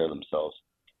take care of themselves.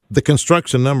 The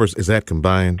construction numbers, is that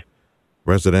combined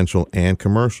residential and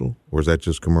commercial, or is that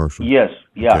just commercial? Yes.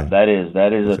 Yeah, okay.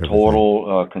 That is a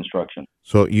total construction.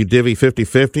 So you divvy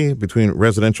 50-50 between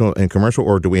residential and commercial,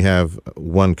 or do we have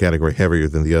one category heavier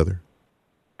than the other?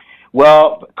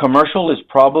 Well, commercial is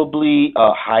probably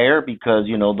higher because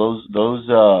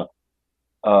those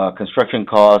construction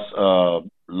costs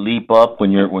leap up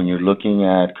when you're looking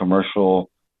at commercial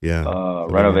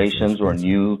renovations or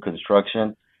new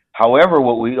construction. However,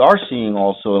 what we are seeing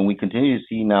also, and we continue to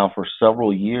see now for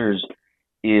several years,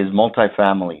 is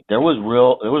multifamily. There was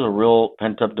a real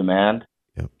pent up demand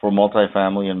for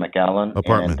multifamily in McAllen.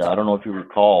 Apartments. And I don't know if you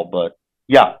recall, but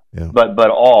but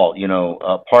all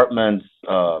apartments.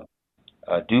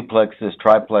 Duplexes,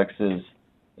 triplexes,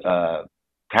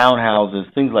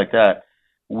 townhouses, things like that.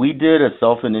 We did a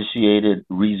self-initiated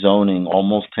rezoning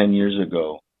almost 10 years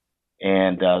ago,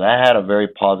 and that had a very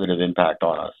positive impact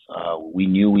on us. We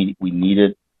knew we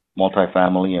needed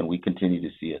multifamily, and we continue to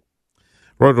see it.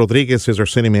 Roy Rodriguez is our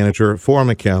city manager for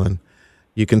McAllen.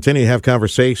 You continue to have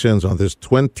conversations on this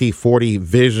 2040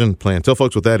 vision plan. Tell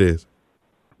folks what that is.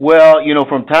 Well,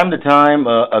 from time to time,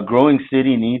 a growing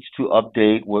city needs to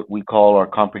update what we call our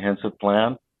comprehensive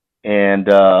plan, and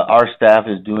our staff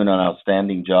is doing an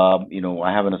outstanding job.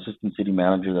 I have an assistant city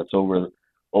manager that's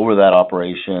over that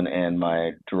operation, and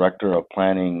my director of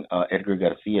planning, Edgar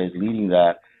Garcia, is leading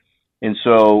that. And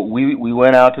so we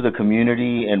went out to the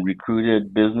community and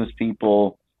recruited business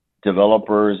people,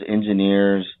 developers,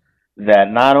 engineers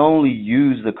that not only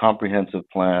use the comprehensive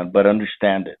plan, but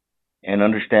understand it and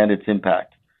understand its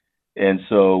impact. And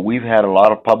so we've had a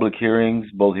lot of public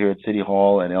hearings, both here at City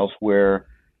Hall and elsewhere.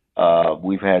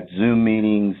 We've had Zoom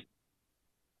meetings,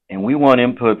 and we want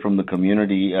input from the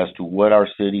community as to what our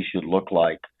city should look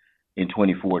like in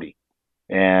 2040.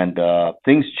 And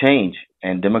things change,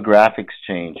 and demographics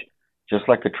change. Just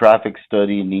like a traffic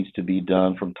study needs to be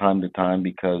done from time to time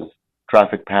because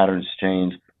traffic patterns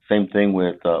change. Same thing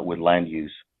with land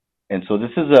use. And so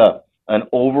this is an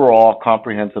overall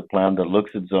comprehensive plan that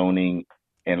looks at zoning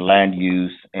and land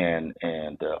use and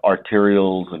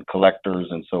arterials and collectors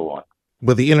and so on.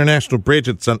 With the international bridge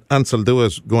at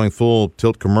Ansaldúas going full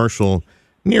tilt commercial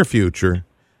near future,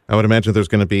 I would imagine there's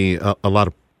going to be a lot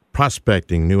of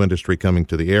prospecting, new industry coming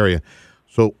to the area.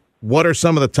 So what are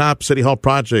some of the top City Hall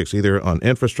projects, either on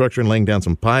infrastructure and laying down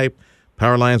some pipe,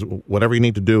 power lines, whatever you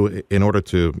need to do in order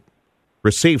to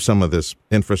receive some of this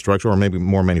infrastructure or maybe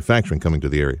more manufacturing coming to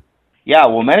the area? Yeah,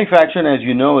 well, manufacturing, as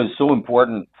you know, is so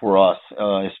important for us,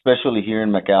 especially here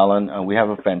in McAllen. We have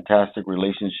a fantastic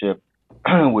relationship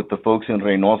with the folks in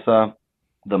Reynosa.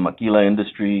 The maquila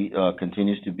industry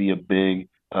continues to be a big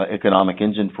economic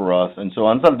engine for us. And so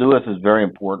Ansaldúas is very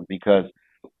important because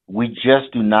we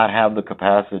just do not have the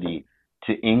capacity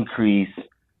to increase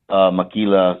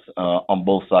maquilas on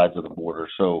both sides of the border.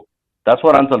 So that's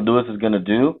what Ansaldúas is going to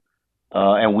do.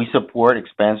 And we support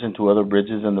expansion to other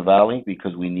bridges in the valley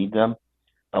because we need them.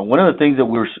 One of the things that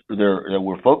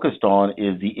we're focused on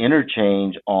is the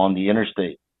interchange on the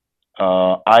interstate,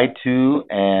 I-2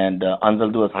 and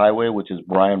Ansaldúas Highway, which is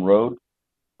Bryan Road.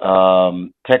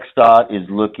 TxDOT is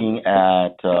looking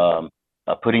at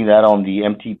putting that on the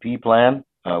MTP plan,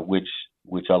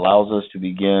 which allows us to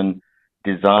begin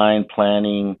design,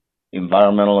 planning,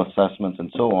 environmental assessments,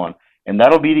 and so on. And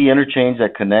that'll be the interchange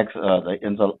that connects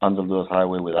the Ansaldúas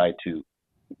Highway with I-2.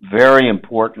 Very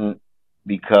important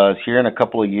because here in a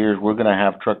couple of years, we're going to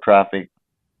have truck traffic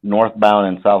northbound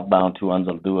and southbound to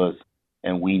Ansaldúas,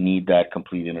 and we need that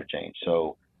complete interchange.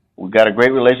 So We've got a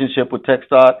great relationship with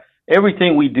TxDOT.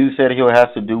 Everything we do, Sergio, has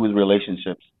to do with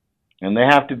relationships. And they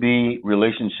have to be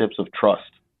relationships of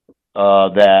trust,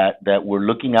 that we're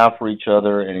looking out for each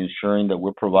other and ensuring that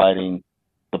we're providing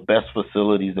the best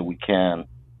facilities that we can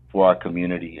for our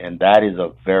community. And that is a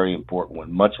very important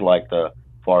one, much like the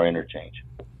FAR interchange.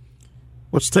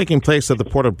 What's taking place at the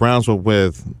Port of Brownsville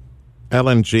with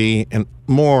LNG and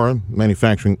more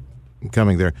manufacturing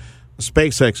coming there,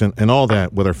 SpaceX and all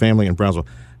that with our family in Brownsville,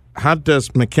 how does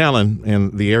McAllen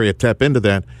and the area tap into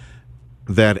that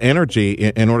energy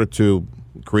in order to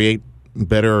create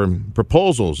better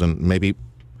proposals and maybe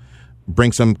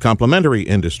bring some complementary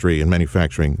industry and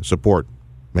manufacturing, support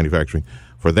manufacturing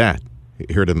for that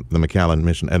here to the McAllen,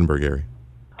 Mission, Edinburg area?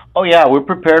 Oh, yeah, we're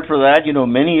prepared for that.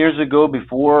 Many years ago,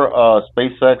 before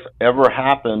SpaceX ever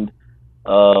happened,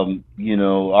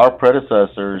 our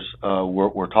predecessors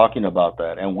were talking about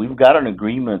that. And we've got an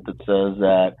agreement that says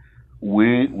that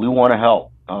we want to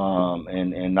help,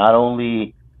 and not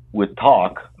only with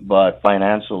talk, but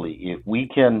financially. If we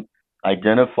can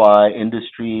identify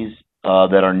industries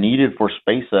that are needed for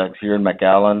SpaceX here in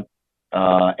McAllen,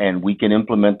 and we can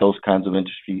implement those kinds of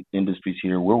industries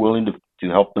here, we're willing to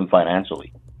help them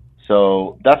financially.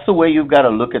 So that's the way you've got to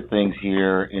look at things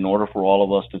here in order for all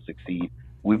of us to succeed.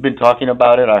 We've been talking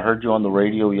about it. I heard you on the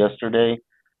radio yesterday.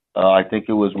 I think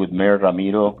it was with Mayor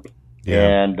Ramiro.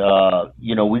 Yeah. And,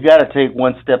 we got to take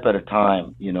one step at a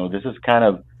time. This is kind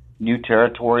of new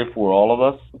territory for all of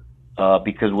us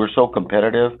because we're so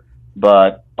competitive.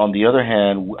 But on the other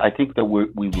hand, I think that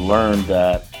we've learned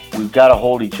that we've got to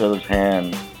hold each other's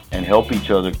hand and help each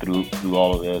other through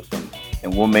all of this,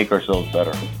 and we'll make ourselves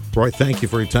better. Roy, thank you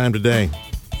for your time today.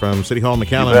 From City Hall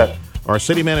McAllen, our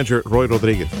city manager, Roy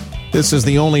Rodriguez. This is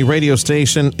the only radio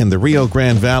station in the Rio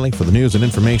Grande Valley for the news and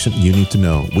information you need to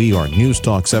know. We are News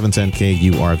Talk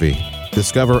 710 KURV.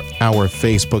 Discover our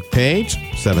Facebook page,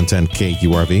 710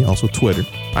 KURV, also Twitter.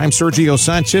 I'm Sergio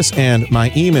Sanchez, and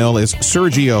my email is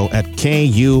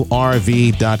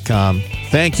sergio@kurv.com.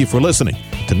 Thank you for listening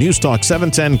to News Talk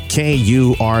 710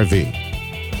 KURV.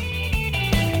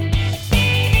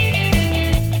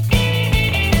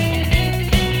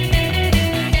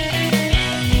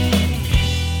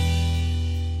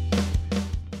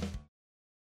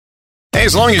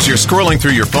 As long as you're scrolling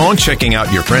through your phone, checking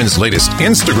out your friend's latest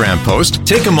Instagram post,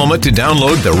 take a moment to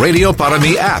download the Radio Para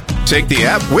Mi app. Take the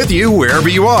app with you wherever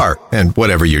you are and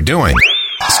whatever you're doing.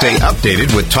 Stay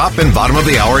updated with top and bottom of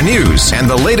the hour news and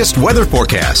the latest weather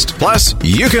forecast. Plus,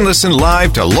 you can listen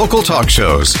live to local talk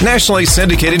shows, nationally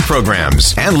syndicated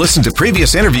programs, and listen to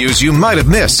previous interviews you might have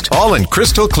missed, all in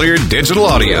crystal clear digital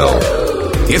audio.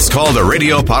 It's called the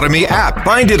Radio Para Mi app.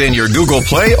 Find it in your Google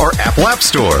Play or Apple App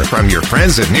Store from your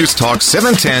friends at News Talk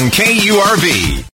 710 KURV.